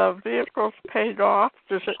 If the vehicle's paid off,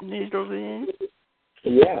 does it need a lien?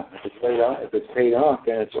 Yeah, if it's paid off,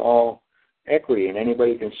 then it's all equity, and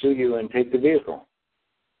anybody can sue you and take the vehicle.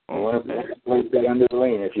 I want to place that under the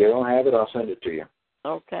lien. If you don't have it, I'll send it to you.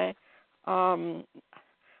 Okay. I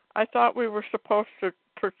thought we were supposed to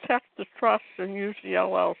protect the trust and use the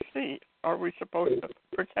LLC. Are we supposed to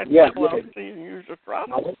protect the LLC and use the trust?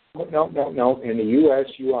 No. In the U.S.,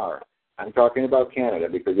 you are. I'm talking about Canada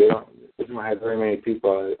because they don't have very many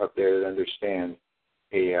people up there that understand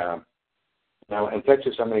now in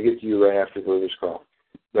Texas, I'm going to get to you right after this call.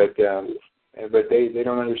 But they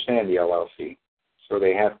don't understand the LLC. So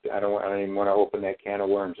they have to. I don't even want to open that can of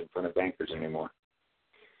worms in front of bankers anymore.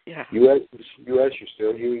 Yeah. U.S. you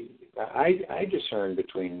still. I discern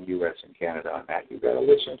between U.S. and Canada on that. You've got to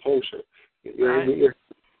listen closer. Get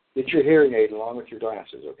your hearing aid along with your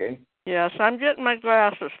glasses, okay? Yes, I'm getting my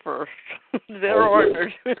glasses first. They're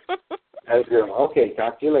ordered. That's good. Okay,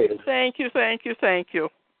 talk to you later. Thank you.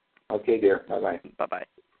 Okay, dear. Bye-bye. Bye-bye.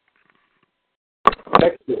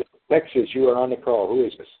 Texas, you are on the call. Who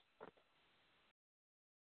is this?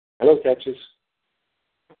 Hello, Texas.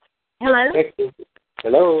 Hello? Texas.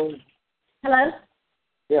 Hello? Hello?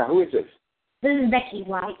 Yeah, who is this? This is Becky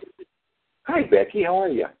White. Hi, Becky. How are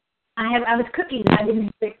you? I was cooking. I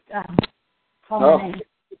didn't expect call my name.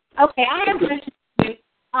 Okay, I have a question for you.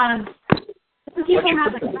 Some people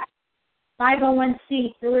have a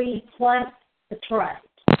 501c3 plus the trust.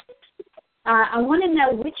 I want to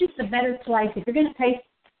know which is the better place. If you're going to pay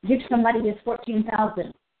give somebody this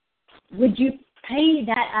 $14,000, would you pay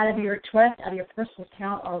that out of your trust, out of your personal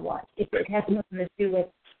account, or what? If it has nothing to do with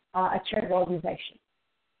a charitable organization.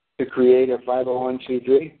 To create a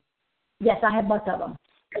 501c3? Yes, I have both of them.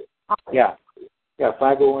 Yeah,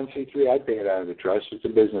 501c3, I'd pay it out of the trust. It's a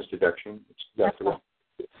business deduction. It's deductible.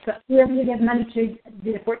 So whoever you give money to,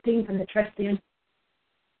 do the 14 from the trust in?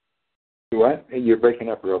 What? You're breaking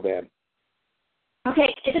up real bad.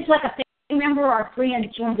 Okay, if it's like a family member or a friend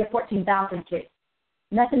that you want to give $14,000 to,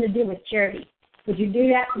 nothing to do with charity, would you do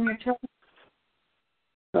that from your trust?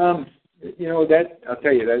 That I'll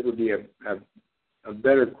tell you, that would be a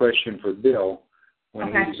better question for Bill when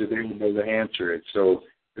he's available to answer it. So,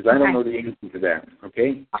 because I don't know the answer to that.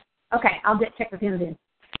 Okay. Okay, I'll get check with him then.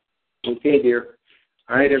 Okay, dear.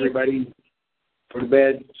 All right, everybody, go to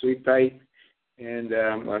bed, sleep tight, and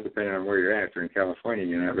depending on where you're at, if you're in California,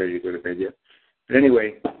 you're not ready to go to bed yet. But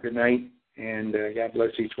anyway, good night, and God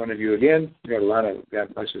bless each one of you again. We got a lot of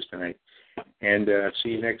God blesses tonight, and see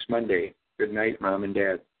you next Monday. Good night, Mom and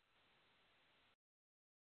Dad.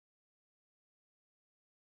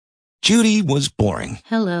 Judy was boring.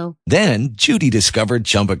 Hello. Then Judy discovered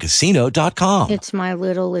ChumbaCasino.com. It's my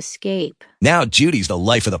little escape. Now Judy's the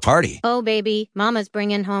life of the party. Oh, baby, mama's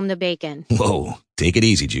bringing home the bacon. Whoa, take it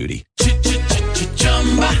easy, Judy.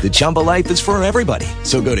 The Chumba life is for everybody.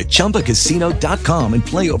 So go to ChumbaCasino.com and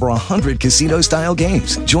play over 100 casino-style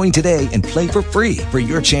games. Join today and play for free for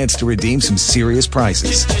your chance to redeem some serious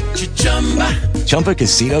prizes.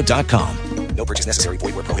 ChumbaCasino.com. No purchase necessary.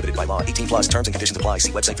 Void where prohibited by law. 18+ terms and conditions apply.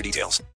 See website for details.